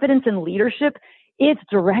confidence in leadership, it's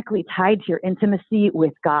directly tied to your intimacy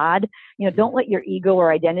with God. Don't let your ego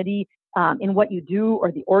or identity in what you do,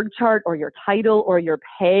 or the org chart, or your title, or your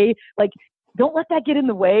pay, don't let that get in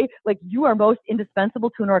the way. Like, you are most indispensable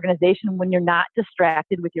to an organization when you're not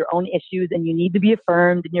distracted with your own issues and you need to be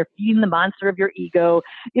affirmed and you're feeding the monster of your ego.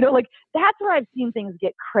 That's where I've seen things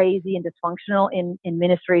get crazy and dysfunctional in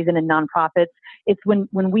ministries and in nonprofits. It's when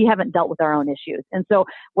we haven't dealt with our own issues. And so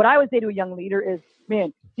what I would say to a young leader is,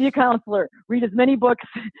 man, be a counselor, read as many books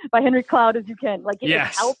by Henry Cloud as you can, get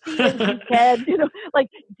as healthy as you can,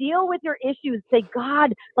 deal with your issues. Say,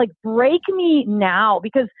 God, break me now,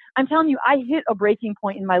 because I'm telling you, I hit a breaking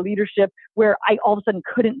point in my leadership where I all of a sudden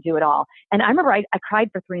couldn't do it all. And I remember I cried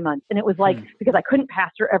for 3 months, and it was because I couldn't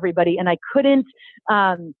pastor everybody, and I couldn't,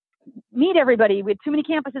 meet everybody. We had too many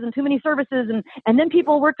campuses and too many services. And then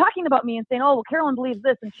people were talking about me and saying, oh, well, Carolyn believes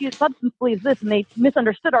this and she substance believes this, and they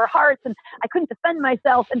misunderstood our hearts, and I couldn't defend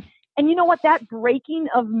myself. And you know what? That breaking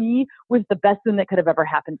of me was the best thing that could have ever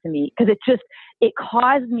happened to me, because it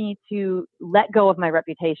caused me to let go of my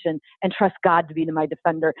reputation and trust God to be my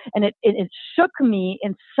defender. And it shook me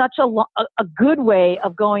in such a good way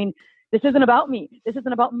of going, this isn't about me. This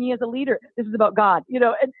isn't about me as a leader. This is about God,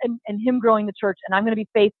 and Him growing the church. And I'm going to be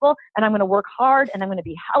faithful, and I'm going to work hard, and I'm going to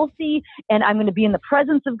be healthy, and I'm going to be in the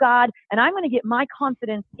presence of God. And I'm going to get my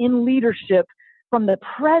confidence in leadership from the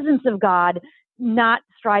presence of God, not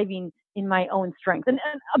striving in my own strength. And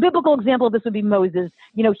a biblical example of this would be Moses.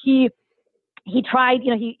 He tried,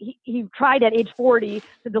 he tried at age 40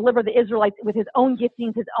 to deliver the Israelites with his own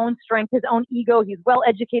giftings, his own strength, his own ego. He's well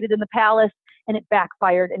educated in the palace, and it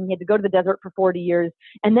backfired, and he had to go to the desert for 40 years.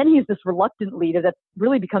 And then he's this reluctant leader that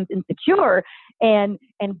really becomes insecure, and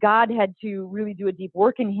God had to really do a deep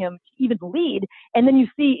work in him to even lead. And then you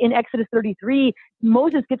see in Exodus 33,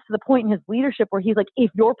 Moses gets to the point in his leadership where he's like,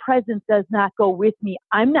 if your presence does not go with me,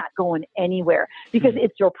 I'm not going anywhere, because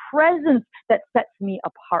it's your presence that sets me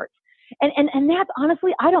apart. And that's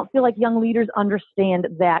honestly, I don't feel like young leaders understand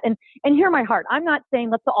that. And hear my heart. I'm not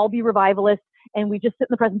saying let's all be revivalists and we just sit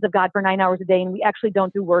in the presence of God for 9 hours a day, and we actually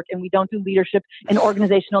don't do work, and we don't do leadership and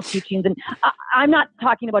organizational teachings. And I'm not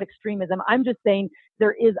talking about extremism. I'm just saying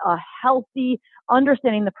there is a healthy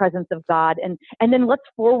understanding the presence of God. And then let's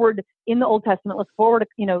forward in the Old Testament, let's forward,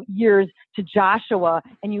 years to Joshua,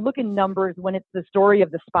 and you look in Numbers when it's the story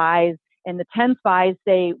of the spies, and the 10 spies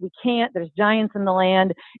say, we can't, there's giants in the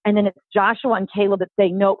land. And then it's Joshua and Caleb that say,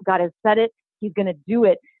 nope, God has said it. He's going to do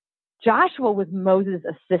it. Joshua was Moses'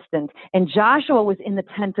 assistant, and Joshua was in the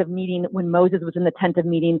tent of meeting when Moses was in the tent of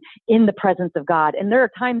meeting in the presence of God. And there are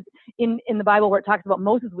times in the Bible where it talks about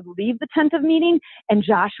Moses would leave the tent of meeting and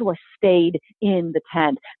Joshua stayed in the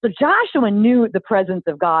tent. So Joshua knew the presence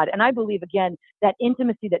of God. And I believe, again, that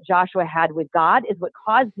intimacy that Joshua had with God is what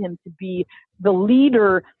caused him to be the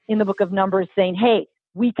leader in the book of Numbers, saying, hey,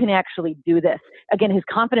 we can actually do this. Again, his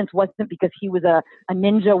confidence wasn't because he was a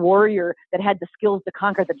ninja warrior that had the skills to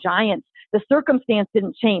conquer the giants. The circumstance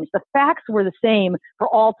didn't change. The facts were the same for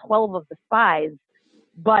all 12 of the spies,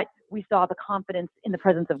 but we saw the confidence in the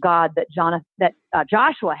presence of God that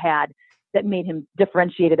Joshua had that made him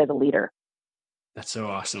differentiated as a leader. That's so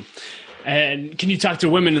awesome. And can you talk to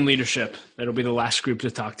women in leadership? That'll be the last group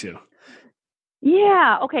to talk to.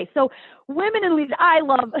 Yeah. Okay. So women in leadership, I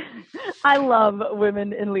love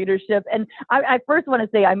women in leadership. And I first want to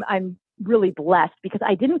say I'm really blessed because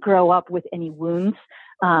I didn't grow up with any wounds,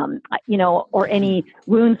 or any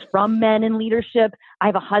wounds from men in leadership. I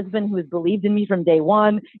have a husband who has believed in me from day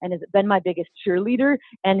one and has been my biggest cheerleader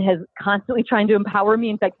and has constantly trying to empower me.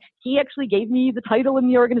 In fact, he actually gave me the title in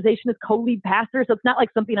the organization as co-lead pastor. So it's not like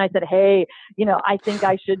something I said, hey, I think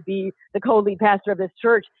I should be the co-lead pastor of this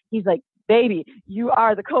church. He's like, baby, you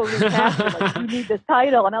are the co-lead pastor. Like, you need this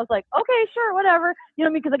title. And I was like, okay, sure, whatever.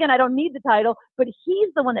 Because again, I don't need the title, but he's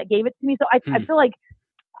the one that gave it to me. So I feel like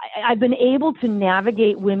I've been able to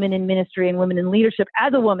navigate women in ministry and women in leadership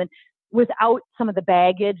as a woman without some of the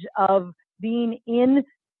baggage of being in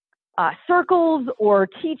circles or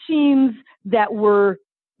teachings that were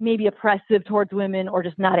maybe oppressive towards women or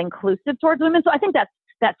just not inclusive towards women. So I think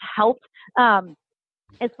that's helped.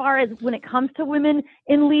 As far as when it comes to women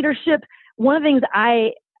in leadership, one of the things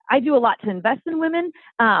I do a lot to invest in women,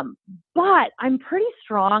 but I'm pretty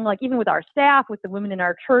strong, like even with our staff, with the women in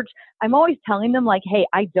our church, I'm always telling them like, hey,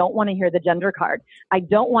 I don't want to hear the gender card. I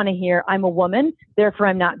don't want to hear I'm a woman, therefore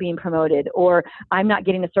I'm not being promoted, or I'm not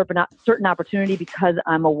getting a certain opportunity because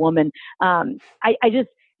I'm a woman.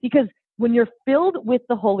 Because when you're filled with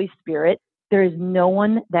the Holy Spirit, there is no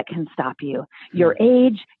one that can stop you. Your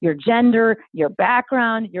age, your gender, your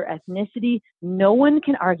background, your ethnicity, no one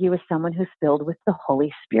can argue with someone who's filled with the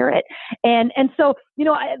Holy Spirit. And so,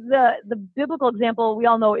 the biblical example we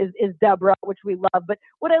all know is Deborah, which we love. But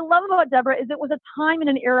what I love about Deborah is it was a time in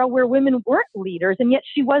an era where women weren't leaders, and yet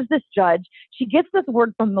she was this judge. She gets this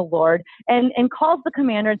word from the Lord and calls the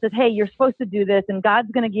commander and says, hey, you're supposed to do this, and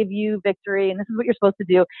God's going to give you victory, and this is what you're supposed to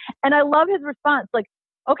do. And I love his response, like,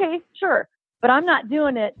 okay, sure, but I'm not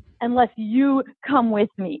doing it unless you come with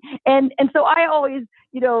me. And so I always,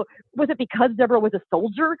 was it because Deborah was a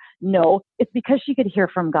soldier? No, it's because she could hear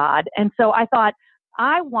from God. And so I thought,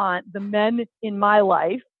 I want the men in my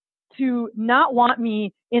life to not want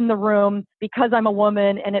me in the room because I'm a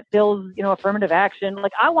woman and it feels, affirmative action.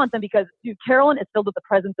 Like I want them because, Carolyn is filled with the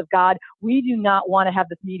presence of God. We do not want to have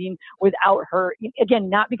this meeting without her. Again,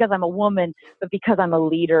 not because I'm a woman, but because I'm a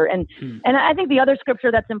leader. And I think the other scripture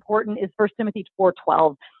that's important is 1 Timothy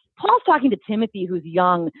 4:12. Paul's talking to Timothy, who's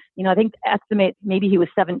young. I think estimate maybe he was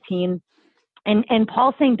 17. And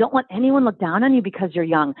Paul's saying, don't let anyone look down on you because you're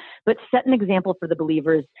young, but set an example for the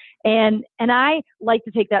believers. And I like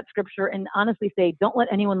to take that scripture and honestly say, don't let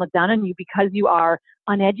anyone look down on you because you are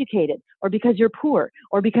uneducated, or because you're poor,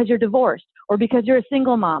 or because you're divorced, or because you're a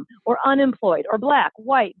single mom, or unemployed, or black,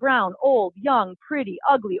 white, brown, old, young, pretty,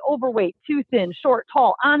 ugly, overweight, too thin, short,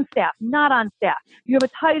 tall, on staff, not on staff. You have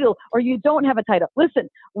a title or you don't have a title. Listen,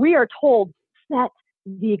 we are told, set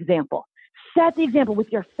the example. Set the example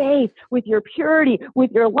with your faith, with your purity,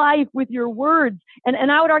 with your life, with your words.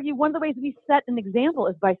 And I would argue one of the ways we set an example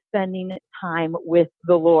is by spending time with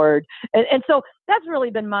the Lord. And so that's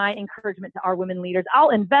really been my encouragement to our women leaders. I'll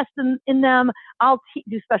invest in them. I'll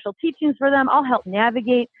do special teachings for them. I'll help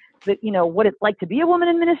navigate what it's like to be a woman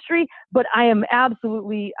in ministry. But I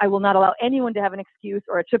will not allow anyone to have an excuse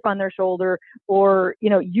or a chip on their shoulder or,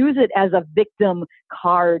 use it as a victim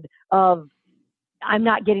card of, I'm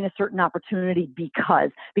not getting a certain opportunity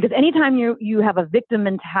because anytime you have a victim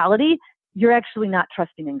mentality, you're actually not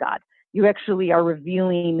trusting in God. You actually are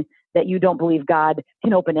revealing that you don't believe God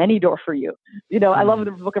can open any door for you. I love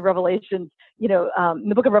the book of Revelations, in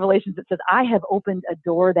the book of Revelations, it says, I have opened a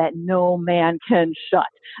door that no man can shut.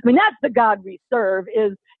 I mean, that's the God we serve,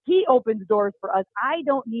 is he opens doors for us. I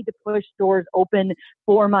don't need to push doors open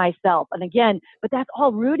for myself. And again, but that's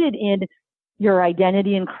all rooted in your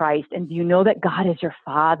identity in Christ. And do you know that God is your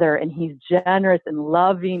Father, and he's generous and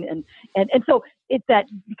loving? And so it's that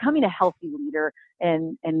becoming a healthy leader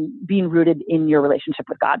and being rooted in your relationship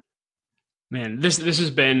with God. Man, this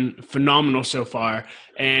has been phenomenal so far.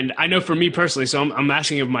 And I know for me personally, so I'm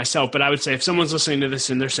asking of myself, but I would say if someone's listening to this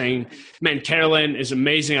and they're saying, man, Carolyn is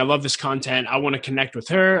amazing. I love this content. I want to connect with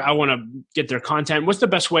her. I want to get their content. What's the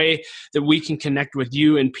best way that we can connect with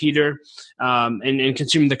you and Peter and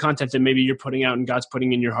consume the content that maybe you're putting out and God's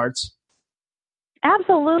putting in your hearts?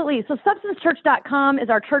 Absolutely. So substancechurch.com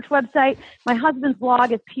is our church website. My husband's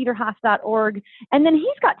blog is peterhaas.org. And then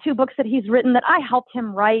he's got 2 books that he's written that I helped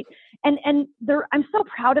him write. And I'm so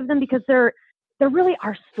proud of them because they're really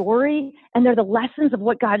our story, and they're the lessons of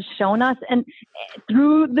what God's shown us, and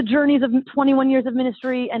through the journeys of 21 years of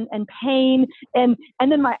ministry and pain, and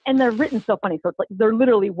they're written so funny. So it's like they're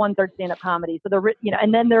literally 1/3 stand-up comedy. So they're written,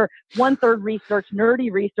 and then they're 1/3 research,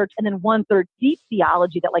 nerdy research, and then 1/3 deep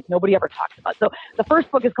theology that like nobody ever talks about. So the first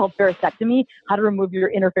book is called Pharisectomy: How to Remove Your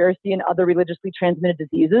Inner Pharisee and Other Religiously Transmitted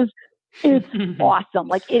Diseases. It's awesome.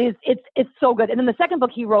 Like it's so good. And then the second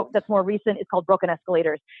book he wrote that's more recent is called Broken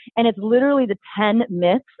Escalators. And it's literally the 10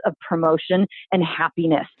 myths of promotion and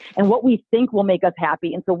happiness and what we think will make us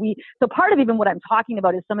happy. And so part of even what I'm talking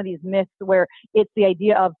about is some of these myths where it's the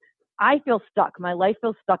idea of, I feel stuck. My life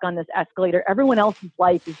feels stuck on this escalator. Everyone else's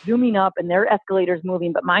life is zooming up and their escalator's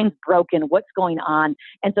moving, but mine's broken. What's going on?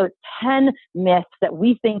 And so it's 10 myths that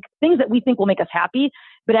things that we think will make us happy,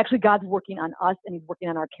 but actually God's working on us and he's working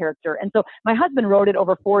on our character. And so my husband wrote it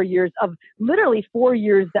over 4 years of literally 4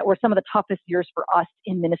 years that were some of the toughest years for us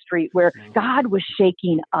in ministry, where God was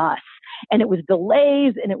shaking us, and it was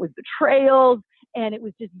delays and it was betrayals and it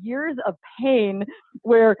was just years of pain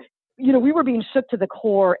where we were being shook to the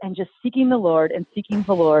core and just seeking the Lord and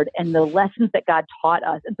the lessons that God taught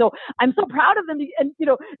us. And so I'm so proud of them. And,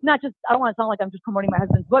 not just, I don't want to sound like I'm just promoting my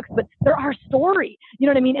husband's books, but they're our story. You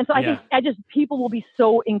know what I mean? And so I think people will be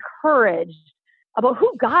so encouraged about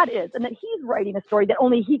who God is and that he's writing a story that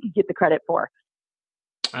only he could get the credit for.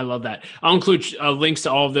 I love that. I'll include links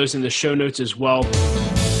to all of those in the show notes as well.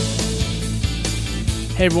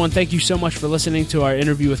 Hey everyone, thank you so much for listening to our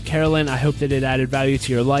interview with Carolyn. I hope that it added value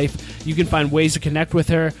to your life. You can find ways to connect with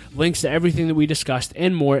her, links to everything that we discussed,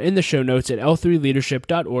 and more in the show notes at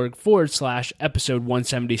l3leadership.org/episode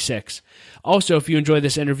 176. Also, if you enjoyed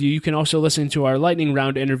this interview, you can also listen to our lightning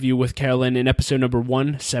round interview with Carolyn in episode number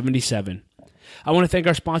 177. I want to thank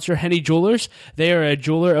our sponsor, Henny Jewelers. They are a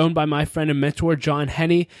jeweler owned by my friend and mentor, John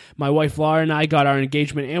Henny. My wife, Laura, and I got our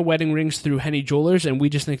engagement and wedding rings through Henny Jewelers, and we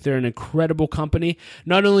just think they're an incredible company.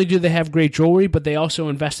 Not only do they have great jewelry, but they also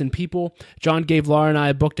invest in people. John gave Laura and I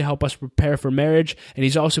a book to help us prepare for marriage, and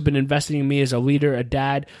he's also been investing in me as a leader, a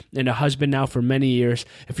dad, and a husband now for many years.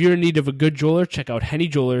 If you're in need of a good jeweler, check out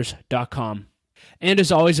hennyjewelers.com. And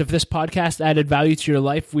as always, if this podcast added value to your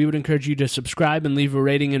life, we would encourage you to subscribe and leave a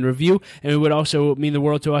rating and review. And it would also mean the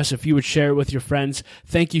world to us if you would share it with your friends.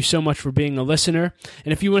 Thank you so much for being a listener.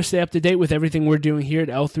 And if you want to stay up to date with everything we're doing here at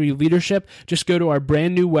L3 Leadership, just go to our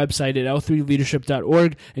brand new website at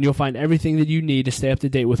l3leadership.org, and you'll find everything that you need to stay up to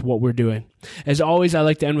date with what we're doing. As always, I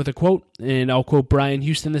like to end with a quote, and I'll quote Brian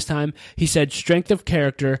Houston this time. He said, "Strength of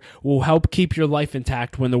character will help keep your life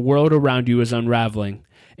intact when the world around you is unraveling.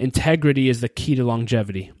 Integrity is the key to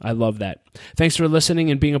longevity." I love that. Thanks for listening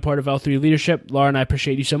and being a part of L3 Leadership. Laura and I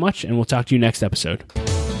appreciate you so much, and we'll talk to you next episode.